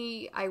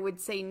normally I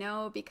would say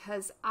no,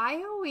 because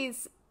I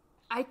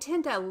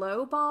tend to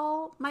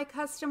lowball my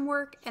custom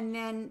work and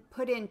then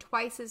put in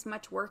twice as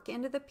much work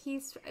into the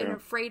piece and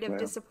afraid of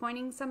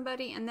disappointing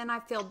somebody. And then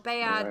I feel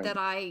bad that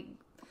I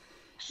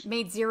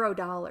made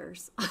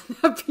 $0 on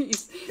a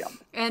piece. Yeah.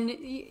 And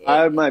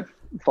I might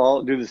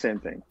do the same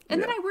thing.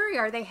 And then I worry,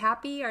 are they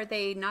happy? Are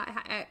they not?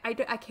 I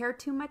care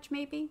too much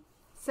maybe.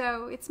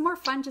 So it's more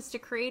fun just to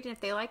create, and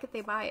if they like it,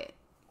 they buy it.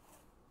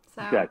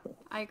 So exactly.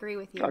 I agree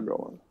with you. I'll go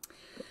on.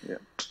 Yeah.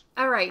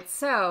 All right,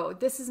 so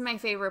this is my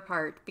favorite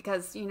part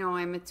because,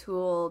 I'm a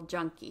tool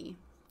junkie.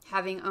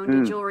 Having owned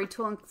a jewelry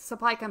tool and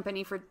supply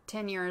company for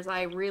 10 years,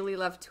 I really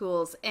love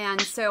tools.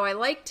 And so I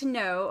like to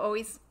know,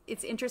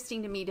 it's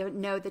interesting to me to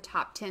know the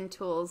top 10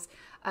 tools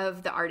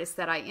of the artists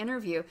that I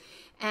interview.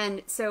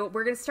 And so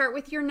we're going to start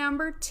with your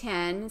number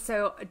 10.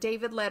 So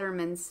David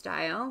Letterman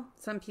style.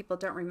 Some people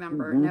don't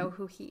know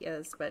who he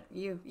is, but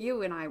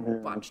you and I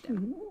watched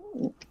him.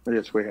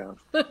 Yes, we have.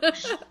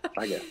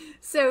 I guess.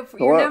 So for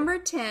your number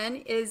 10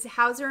 is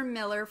Hauser &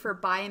 Miller for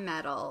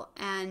bimetal.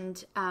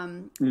 And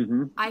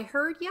I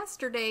heard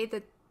yesterday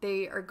that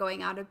they are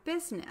going out of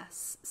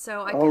business.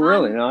 So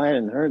really? No, I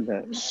hadn't heard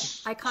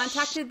that. I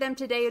contacted them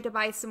today to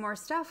buy some more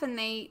stuff, and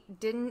they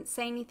didn't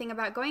say anything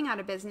about going out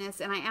of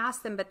business. And I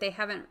asked them, but they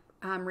haven't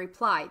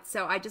replied.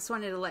 So I just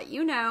wanted to let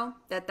you know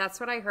that that's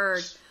what I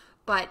heard.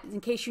 But in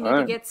case you need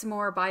to get some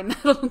more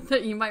bimetal,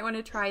 that you might want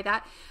to try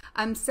that.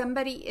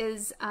 Somebody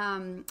is,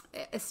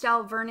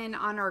 Estelle Vernon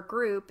on our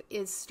group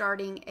is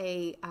starting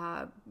a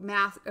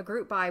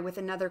group buy with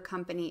another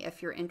company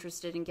if you're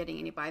interested in getting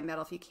any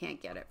bimetal if you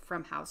can't get it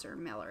from Hauser &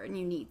 Miller and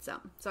you need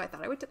some. So I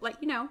thought I would let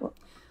you know.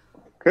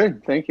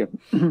 Good, thank you.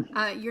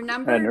 Your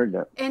number. I hadn't heard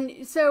that.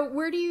 And so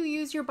where do you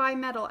use your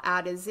bimetal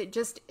at? Is it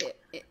just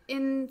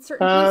in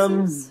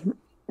certain pieces?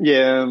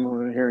 Yeah,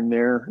 here and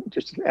there,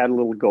 just add a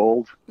little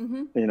gold,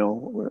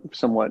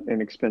 somewhat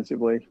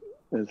inexpensively,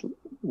 as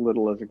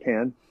little as I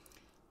can.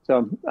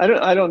 So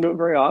I don't do it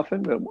very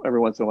often, but every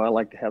once in a while I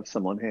like to have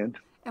some on hand.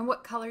 And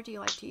what color do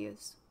you like to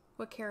use?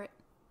 What carat?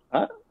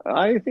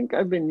 I think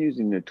I've been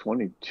using the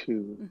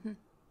 22. Mm-hmm.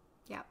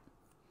 Yeah,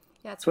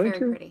 it's 22?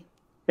 very pretty.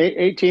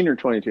 18 or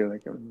 22, I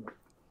can't remember.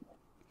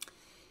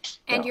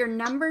 And your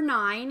number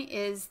 9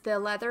 is the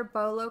leather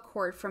bolo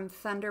cord from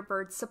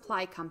Thunderbird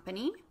Supply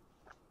Company.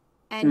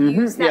 And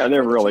use that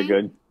they're for really chain?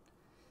 Good.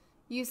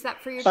 Use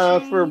that for your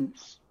chain? For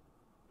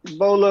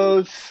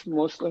bolos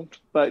mostly,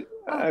 but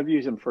I've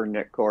used them for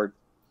neck cord.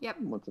 Yep.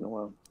 Once in a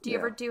while. Do you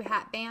ever do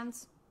hat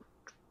bands?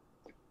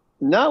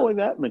 Not with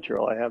that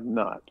material. I have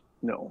not.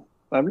 No.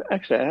 I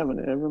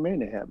haven't ever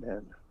made a hat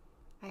band.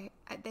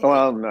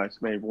 No,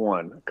 it's made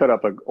one. Cut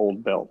up an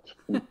old belt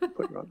and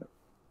put it on there.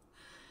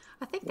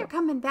 I think they're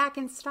coming back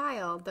in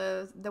style,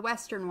 the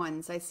Western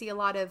ones. I see a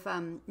lot of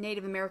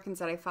Native Americans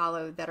that I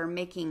follow that are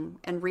making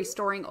and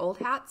restoring old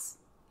hats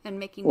and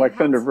making like new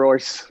Thunder hats.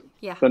 Voice.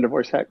 Yeah. Thunder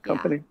Voice Hat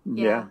Company.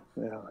 Yeah.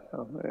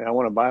 I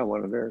want to buy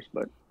one of theirs,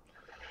 but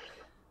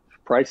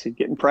it's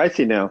getting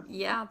pricey now.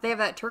 Yeah, they have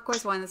that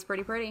turquoise one that's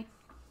pretty.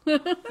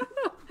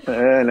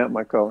 Not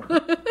my color.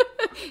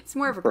 It's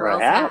more of a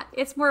girl's hat.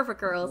 It's more of a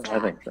girl's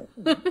hat.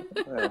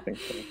 I think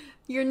so.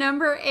 Your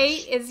number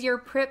 8 is your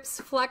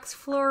Prips Flex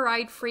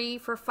Fluoride Free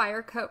for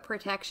fire coat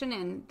protection,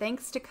 and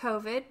thanks to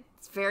COVID,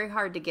 it's very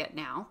hard to get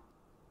now.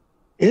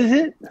 Is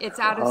it? It's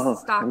out of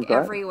stock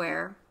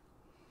everywhere.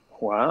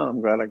 Wow,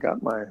 I'm glad I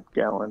got my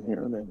gallon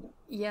here then.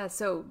 Yeah,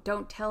 so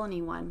don't tell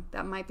anyone.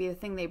 That might be the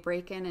thing they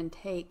break in and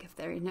take if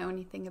they know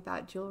anything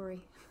about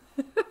jewelry.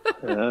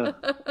 Yeah.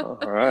 All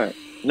right.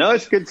 No,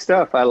 it's good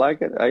stuff. I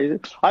like it.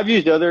 I've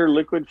used other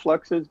liquid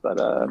fluxes, but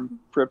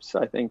Frips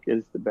I think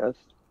is the best.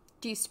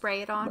 Do you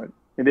spray it on?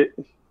 But it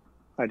is.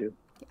 I do.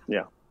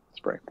 Yeah.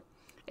 Spray.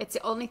 It's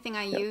the only thing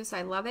I use.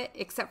 I love it,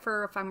 except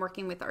for if I'm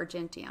working with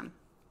argentium.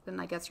 Then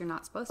I guess you're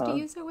not supposed to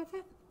use it with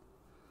it.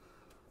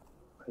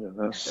 I don't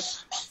know.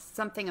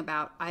 Something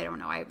about, I don't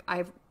know.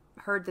 I've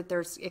heard that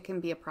it can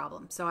be a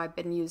problem. So I've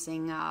been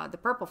using the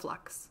purple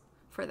flux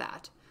for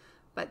that.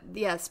 But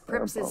yes,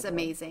 Prips is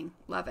amazing.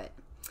 Love it.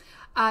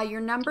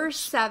 Your number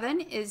 7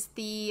 is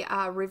the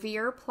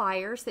Revere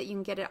pliers that you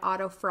can get at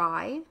Auto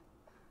Fry.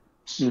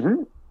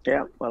 Mm-hmm.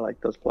 Yeah, I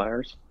like those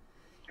pliers.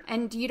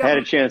 And you I had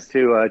a chance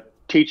to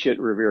teach at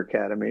Revere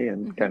Academy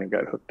and kind of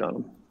got hooked on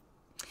them.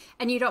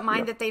 And you don't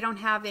mind that they don't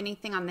have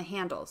anything on the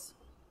handles?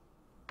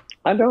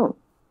 I don't.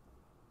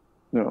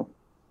 No.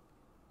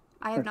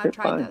 I have not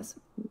tried those.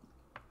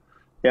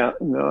 Yeah,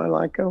 no, I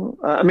like them.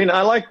 I mean,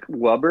 I like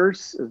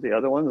Wubbers is the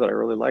other ones that I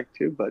really like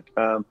too, but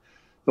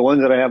the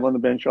ones that I have on the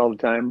bench all the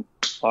time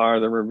are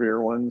the Revere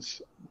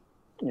ones.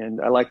 And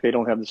I like they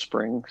don't have the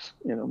springs,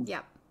 you know.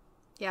 Yep.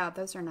 Yeah,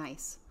 those are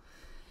nice.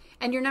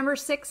 And your number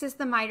 6 is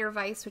the miter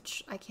vise,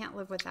 which I can't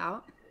live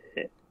without.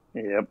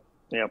 Yep.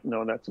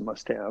 No, that's a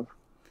must-have.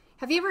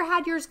 Have you ever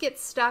had yours get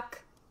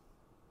stuck?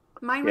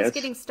 Mine was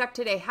getting stuck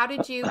today. How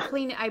did you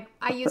clean it?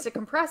 I used a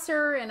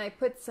compressor and I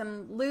put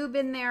some lube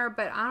in there,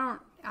 but I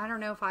don't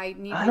know if I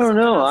need. I don't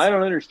know. I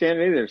don't understand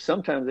it either.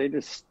 Sometimes they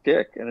just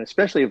stick, and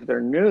especially if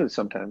they're new,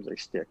 sometimes they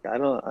stick. I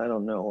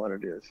don't know what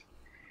it is.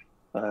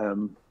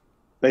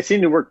 They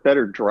seem to work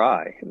better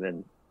dry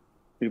than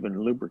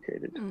even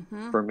lubricated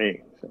for me.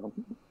 So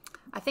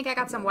I think I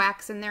got some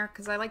wax in there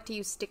because I like to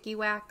use sticky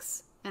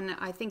wax, and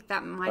I think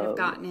that might have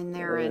gotten in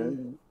there,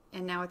 and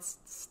now it's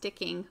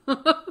sticking.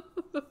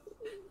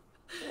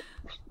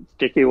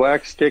 Sticky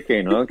wax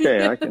sticking.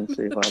 Okay, I can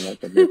see why that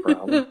could be a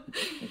problem.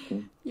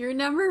 Okay. Your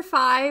number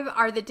 5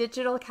 are the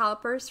digital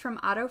calipers from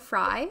Auto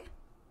Fry.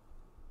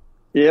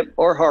 Yep,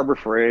 or Harbor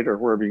Freight, or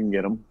wherever you can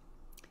get them.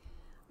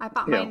 I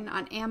bought mine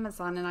on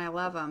Amazon, and I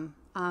love them.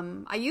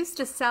 I used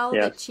to sell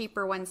the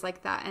cheaper ones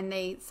like that, and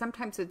they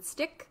sometimes would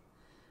stick.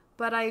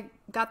 But I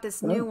got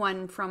this new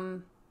one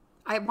from.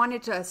 I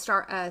wanted to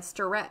start a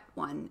Starrett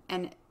one,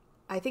 and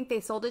I think they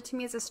sold it to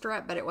me as a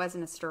Starrett, but it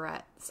wasn't a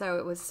Starrett, so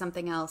it was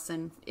something else,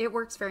 and it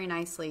works very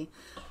nicely.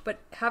 But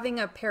having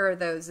a pair of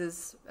those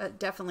is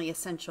definitely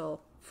essential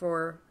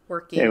for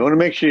working. Yeah, you want to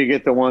make sure you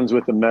get the ones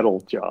with the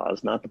metal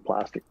jaws, not the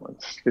plastic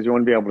ones, because you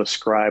want to be able to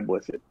scribe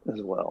with it as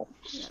well.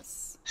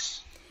 Yes.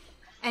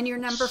 And your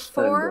number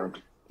 4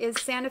 is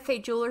Santa Fe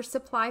Jeweler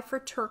Supply for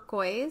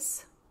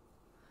turquoise.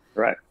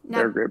 Right. Now,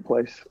 they're a great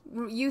place.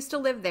 You used to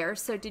live there,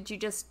 so did you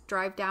just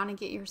drive down and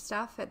get your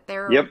stuff at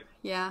their... Yep.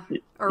 Yeah.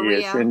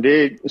 Yes,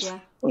 indeed. Yeah.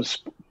 I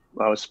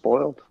was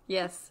spoiled.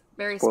 Yes,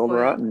 very spoiled. Spoiled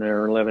rotten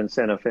there, living in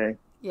Santa Fe.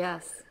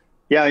 Yes.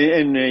 Yeah,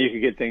 and you could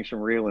get things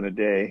from Rio in a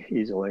day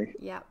easily.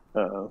 Yeah.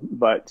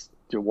 But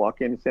to walk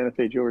into Santa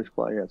Fe Jewelry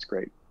Supply, that's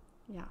great.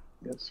 Yeah.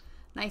 Yes.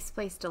 Nice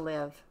place to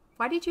live.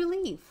 Why did you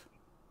leave?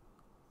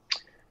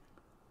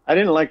 I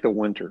didn't like the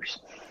winters.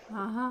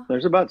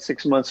 There's about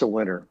 6 months of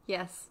winter.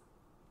 Yes.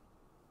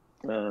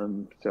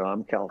 So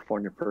I'm a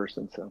California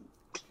person, so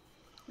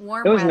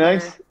warm it was weather.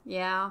 nice.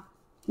 Yeah.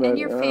 But and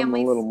your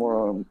family's a little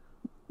more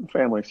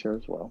families here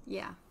as well.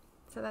 Yeah.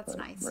 So that's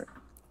nice.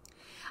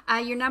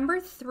 Right. Your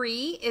number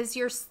 3 is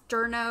your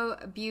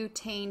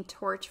sternobutane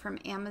torch from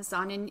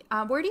Amazon.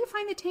 And where do you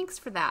find the tanks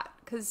for that?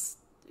 Because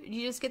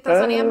you just get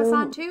those on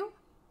Amazon too?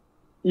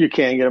 You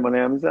can get them on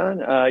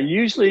Amazon.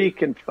 Usually you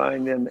can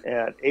find them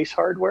at Ace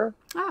Hardware.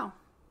 Oh.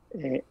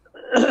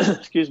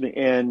 Excuse me.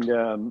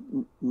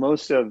 And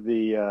most of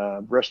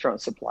the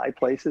restaurant supply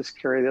places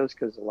carry those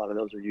because a lot of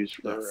those are used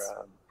for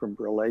from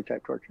Brûlée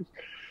type torches.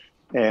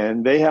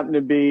 And they happen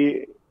to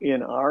be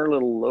in our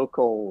little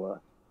local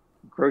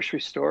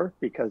grocery store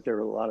because there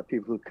are a lot of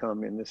people who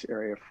come in this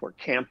area for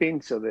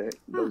camping. So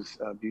those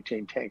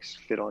butane tanks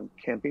fit on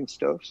camping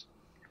stoves.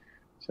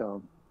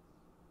 So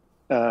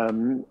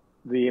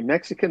the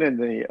Mexican and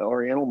the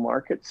Oriental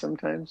markets,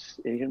 sometimes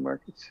Asian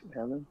markets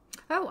have them.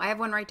 Oh, I have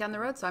one right down the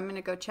road, so I'm going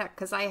to go check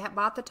because I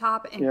bought the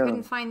top and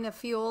couldn't find the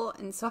fuel,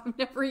 and so I've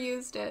never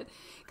used it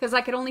because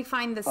I could only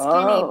find the skinny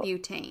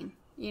butane.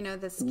 You know,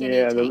 the skinny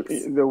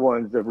tanks. the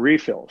ones, the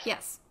refills.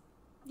 Yes.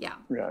 Yeah.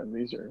 Yeah,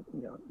 these are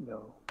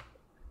no.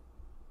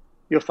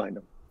 You'll find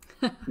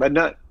them, but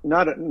not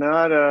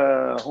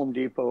a Home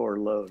Depot or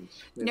Lowe's.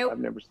 Nope. I've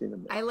never seen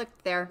them there. I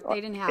looked there;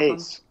 they didn't have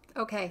Ace.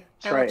 them. Okay,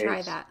 I will try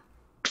Ace. that.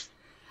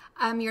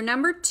 Your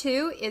number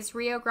 2 is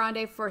Rio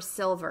Grande for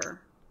silver,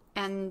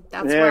 and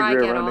that's where I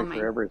get all my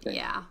everything.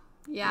 Yeah.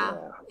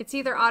 It's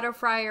either Auto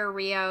Fry or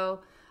Rio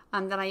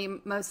that I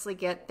mostly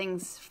get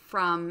things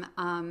from,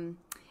 and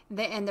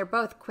they're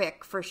both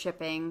quick for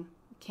shipping.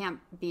 Can't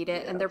beat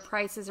it, and their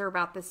prices are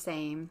about the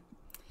same.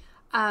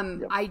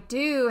 I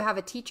do have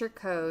a teacher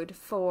code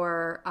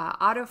for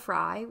Auto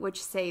Fry,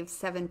 which saves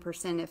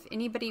 7%. If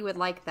anybody would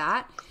like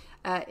that,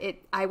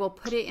 I will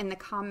put it in the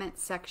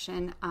comments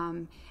section,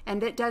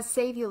 and it does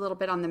save you a little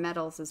bit on the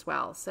metals as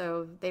well.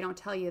 So they don't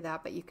tell you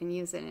that, but you can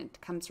use it. And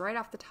it comes right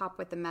off the top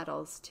with the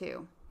metals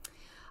too.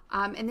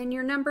 And then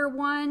your number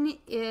 1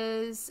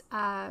 is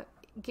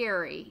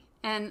Gary.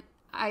 And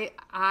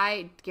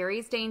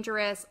Gary's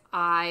dangerous.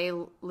 I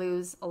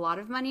lose a lot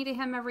of money to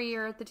him every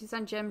year at the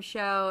Tucson Gym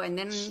Show. And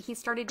then he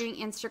started doing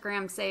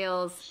Instagram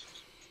sales.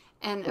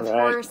 And of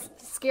course,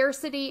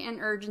 scarcity and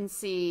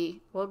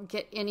urgency will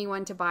get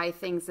anyone to buy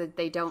things that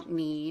they don't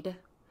need.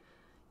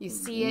 You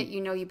see it,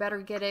 you know you better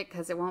get it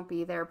because it won't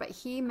be there. But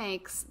he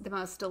makes the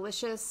most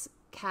delicious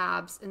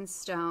cabs and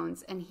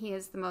stones, and he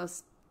is the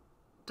most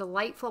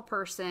delightful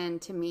person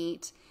to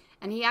meet.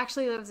 And he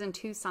actually lives in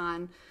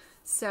Tucson,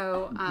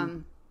 so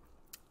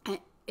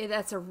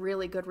that's a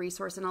really good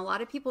resource. And a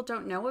lot of people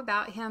don't know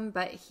about him,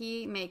 but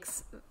he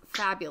makes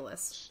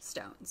fabulous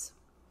stones.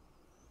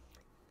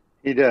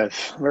 He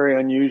does very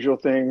unusual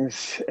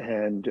things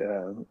and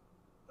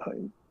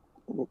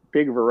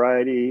big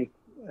variety.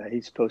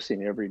 He's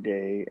posting every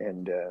day,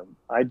 and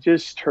I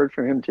just heard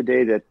from him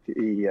today that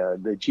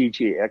the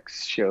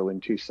GGX show in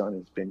Tucson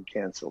has been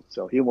canceled,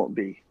 so he won't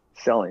be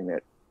selling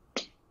at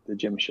the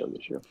gym show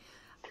this year.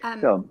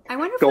 So I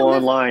wonder if go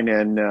online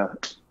and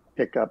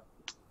pick up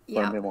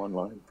from him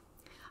online.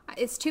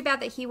 It's too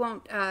bad that he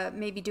won't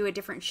maybe do a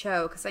different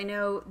show, because I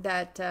know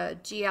that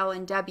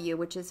GL&W,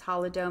 which is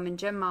Holodome and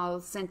Gym Mall,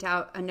 sent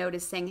out a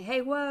notice saying,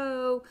 hey,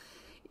 whoa,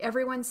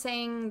 everyone's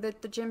saying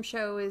that the gym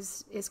show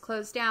is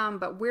closed down,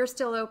 but we're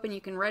still open.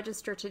 You can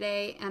register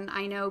today. And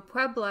I know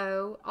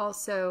Pueblo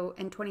also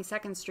and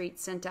 22nd Street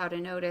sent out a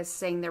notice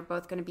saying they're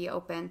both going to be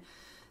open.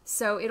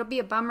 So it'll be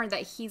a bummer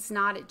that he's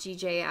not at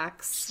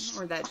GJX,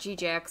 or that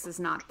GJX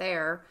is not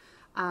there.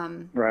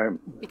 Right.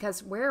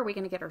 Because where are we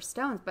going to get our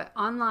stones? But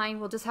online,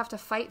 we'll just have to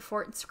fight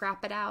for it and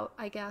scrap it out,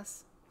 I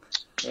guess.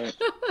 Right.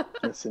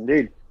 Yes,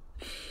 indeed.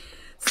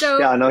 So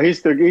yeah, no,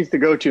 he's the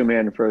go-to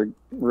man for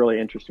really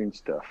interesting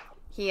stuff.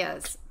 He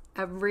is.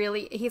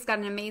 He's got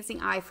an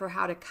amazing eye for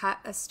how to cut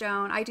a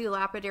stone. I do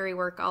lapidary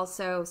work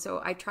also,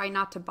 so I try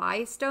not to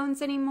buy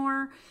stones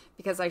anymore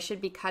because I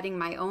should be cutting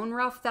my own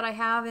rough that I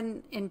have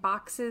in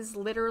boxes,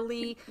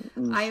 literally.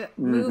 I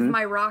move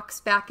my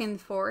rocks back and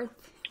forth.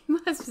 My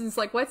husband's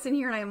like, what's in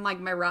here? And I'm like,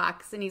 my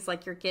rocks. And he's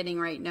like, you're kidding,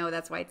 right? No,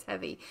 that's why it's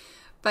heavy.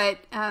 But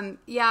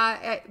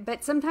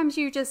but sometimes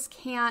you just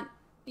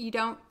you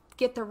don't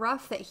get the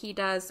rough that he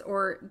does,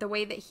 or the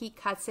way that he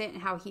cuts it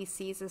and how he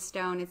sees a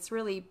stone. It's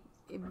really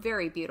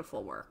very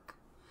beautiful work,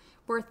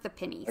 worth the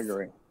pennies. I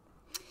agree.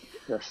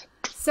 Yes.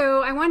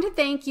 So I want to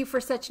thank you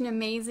for such an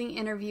amazing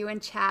interview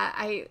and chat.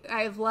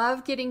 I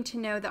love getting to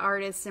know the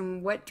artists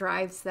and what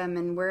drives them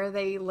and where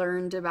they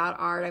learned about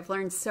art. I've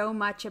learned so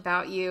much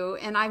about you,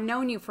 and I've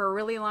known you for a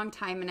really long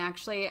time. And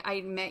actually,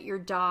 I met your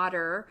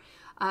daughter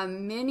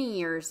many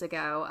years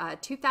ago,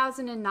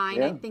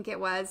 2009, I think it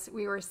was.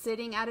 We were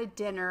sitting at a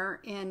dinner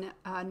in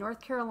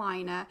North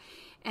Carolina,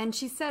 and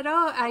she said,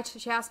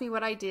 she asked me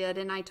what I did,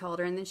 and I told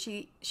her, and then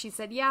she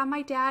said, yeah,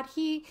 my dad,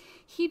 he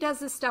does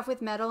this stuff with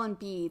metal and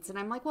beads. And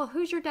I'm like, well,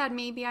 who's your dad?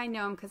 Maybe I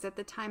know him, because at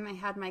the time I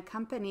had my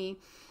company.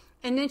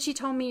 And then she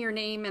told me your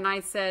name, and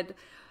I said,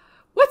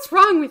 what's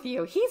wrong with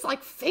you? He's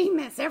like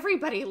famous.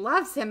 Everybody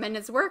loves him and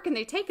his work, and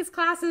they take his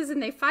classes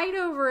and they fight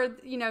over,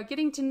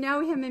 getting to know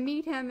him and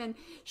meet him. And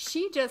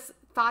she just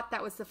thought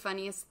that was the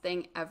funniest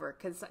thing ever,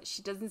 because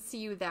she doesn't see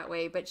you that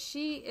way, but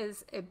she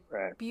is a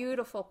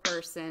beautiful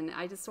person.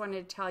 I just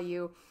wanted to tell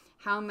you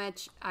how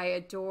much I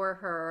adore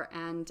her,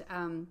 and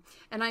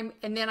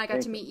then I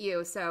got to meet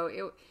you,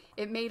 so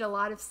it made a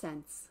lot of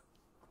sense.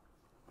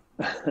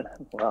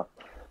 Wow.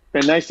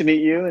 Been nice to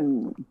meet you,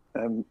 and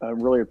I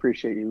really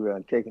appreciate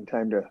you taking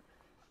time to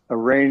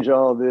arrange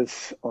all of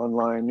this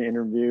online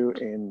interview,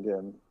 and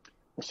we'll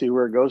see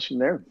where it goes from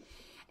there.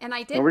 And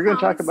I did. And we're going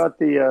to talk about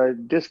the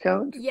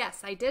discount.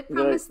 Yes, I did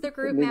promise the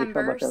group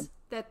members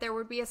that there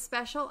would be a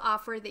special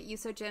offer that you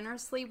so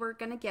generously were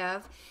going to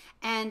give.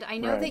 And I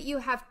know that you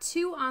have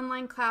 2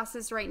 online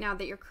classes right now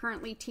that you're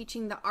currently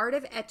teaching: the art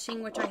of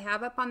etching, which I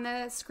have up on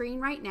the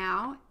screen right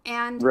now,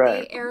 and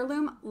the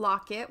heirloom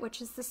locket,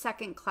 which is the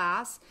second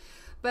class.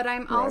 But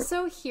I'm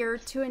also here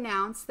to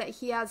announce that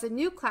he has a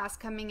new class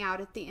coming out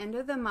at the end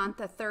of the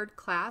month, a 3rd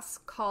class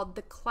called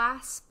the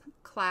Clasp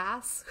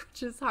Class,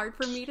 which is hard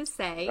for me to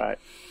say. Right.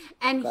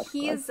 And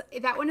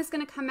that one is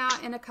going to come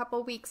out in a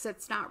couple weeks, so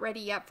it's not ready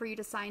yet for you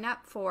to sign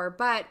up for.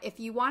 But if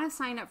you want to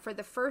sign up for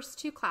the first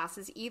 2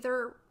 classes,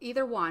 either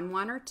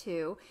one or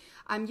 2,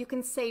 you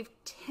can save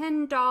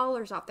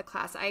 $10 off the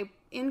class. I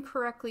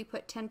incorrectly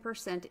put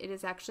 10%. It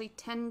is actually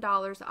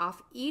 $10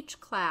 off each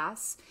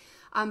class.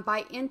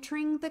 By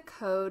entering the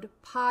code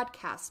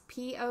PODCAST,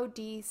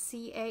 PODCAST,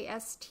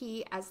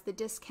 as the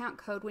discount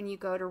code when you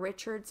go to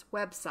Richard's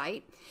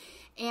website.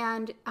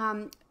 And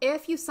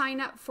if you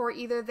sign up for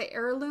either the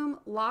heirloom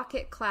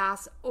locket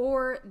class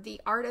or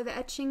the art of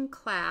etching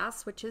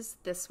class, which is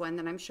this one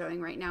that I'm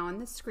showing right now on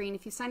the screen,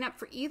 if you sign up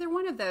for either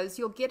one of those,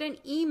 you'll get an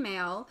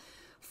email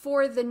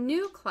for the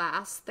new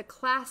class, the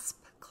Clasp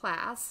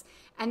class,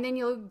 and then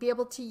you'll be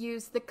able to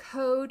use the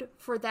code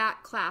for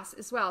that class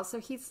as well. So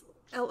he's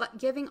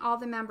giving all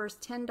the members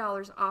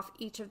 $10 off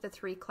each of the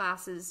 3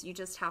 classes. You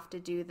just have to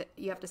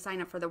you have to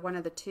sign up for the one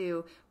of the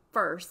 2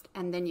 first,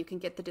 and then you can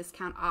get the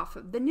discount off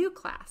of the new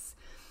class.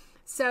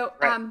 So,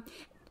 right.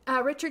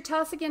 Richard,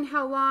 tell us again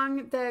how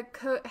long the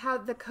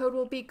code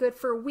will be good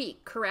for a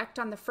week, correct,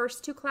 on the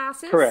first 2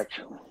 classes? Correct.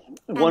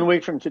 1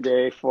 week from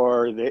today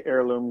for the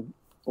heirloom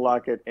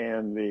locket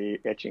and the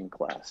etching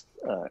class.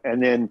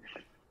 And then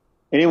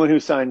anyone who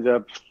signs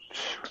up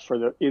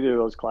for either of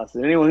those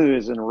classes, anyone who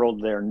is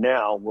enrolled there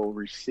now will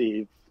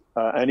receive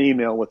an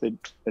email with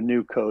a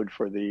new code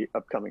for the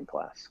upcoming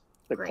class,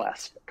 the Great.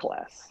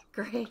 class.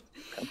 Great.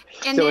 Okay.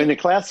 And so then, in the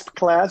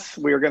class,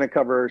 we are going to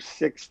cover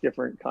 6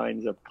 different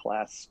kinds of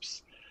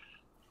clasps,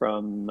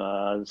 from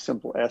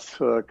simple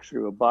S-hook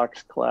through a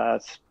box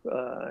clasp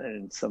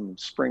and some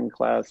spring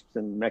clasps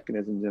and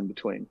mechanisms in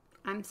between.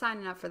 I'm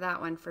signing up for that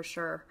one for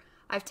sure.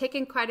 I've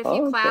taken quite a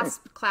few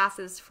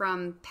classes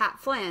from Pat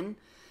Flynn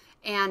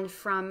and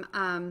from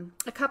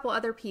a couple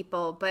other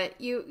people, but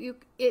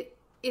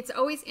it's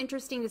always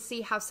interesting to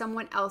see how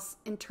someone else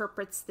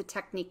interprets the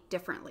technique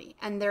differently.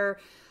 And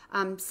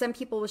some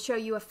people will show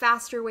you a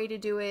faster way to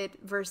do it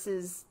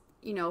versus,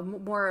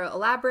 more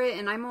elaborate.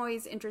 And I'm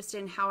always interested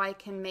in how I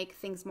can make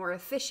things more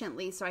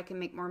efficiently so I can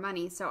make more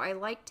money. So I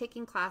like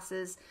taking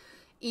classes,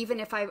 even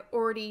if I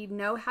already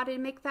know how to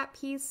make that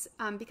piece,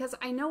 because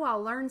I know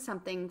I'll learn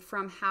something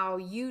from how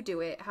you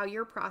do it, how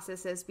your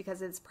process is,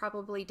 because it's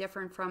probably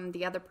different from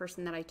the other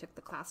person that I took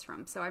the class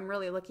from. So I'm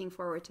really looking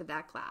forward to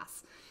that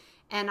class.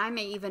 And I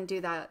may even do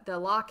the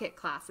locket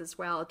class as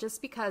well,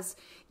 just because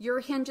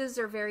your hinges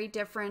are very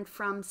different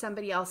from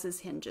somebody else's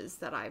hinges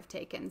that I've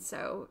taken.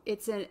 So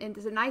it's a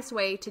nice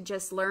way to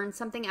just learn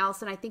something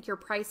else. And I think your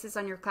prices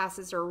on your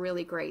classes are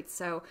really great.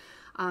 So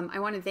I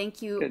want to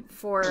thank you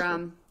for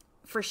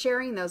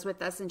sharing those with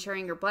us and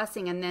sharing your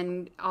blessing, and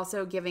then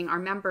also giving our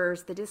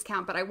members the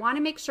discount. But I want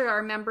to make sure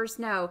our members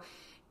know,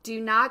 do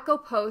not go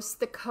post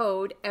the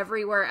code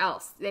everywhere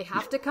else. They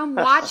have to come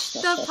watch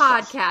the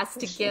podcast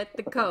to get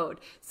the code.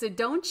 So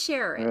don't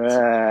share it.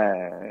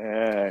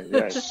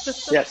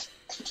 Yes.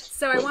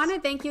 So I want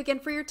to thank you again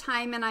for your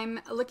time, and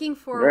I'm looking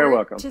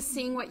forward to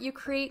seeing what you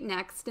create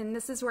next. And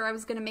this is where I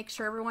was going to make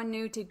sure everyone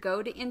knew to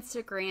go to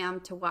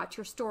Instagram to watch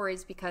your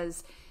stories,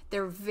 because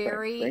they're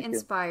very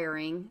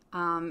inspiring.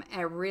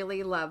 I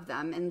really love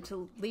them. And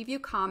to leave you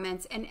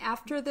comments. And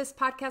after this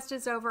podcast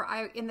is over,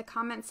 in the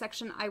comment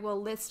section, I will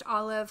list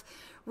all of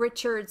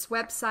Richard's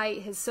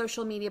website, his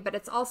social media, but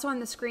it's also on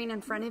the screen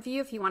in front of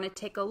you. If you want to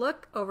take a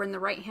look over in the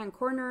right-hand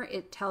corner,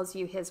 it tells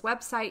you his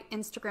website,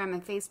 Instagram,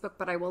 and Facebook,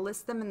 but I will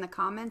list them in the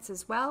comments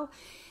as well.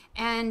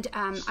 And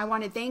I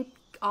want to thank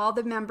all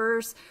the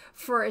members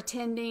for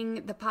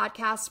attending the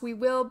podcast. We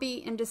will be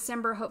in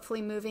December,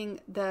 hopefully moving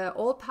the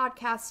old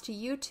podcast to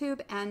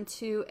YouTube and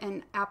to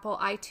an Apple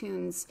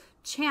iTunes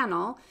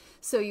channel.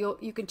 So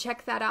you can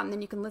check that out, and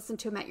then you can listen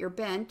to them at your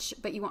bench,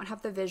 but you won't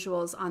have the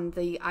visuals on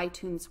the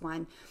iTunes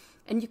one.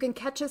 And you can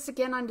catch us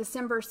again on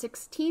December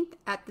 16th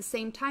at the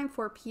same time,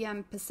 4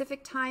 p.m.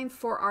 Pacific time,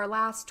 for our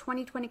last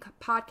 2020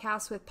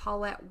 podcast with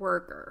Paulette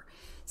Werger.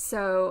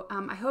 So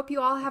I hope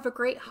you all have a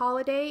great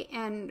holiday,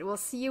 and we'll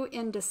see you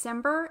in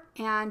December.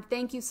 And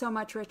thank you so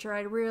much, Richard.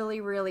 I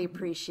really, really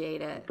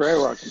appreciate it. Very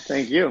welcome.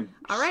 Thank you.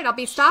 All right. I'll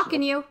be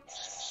stalking you.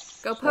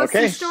 Go post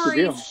some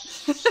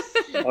stories.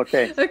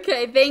 Okay.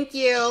 Okay. Thank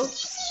you. All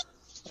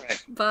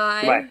right.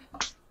 Bye.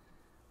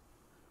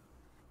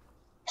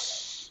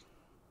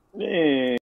 Bye.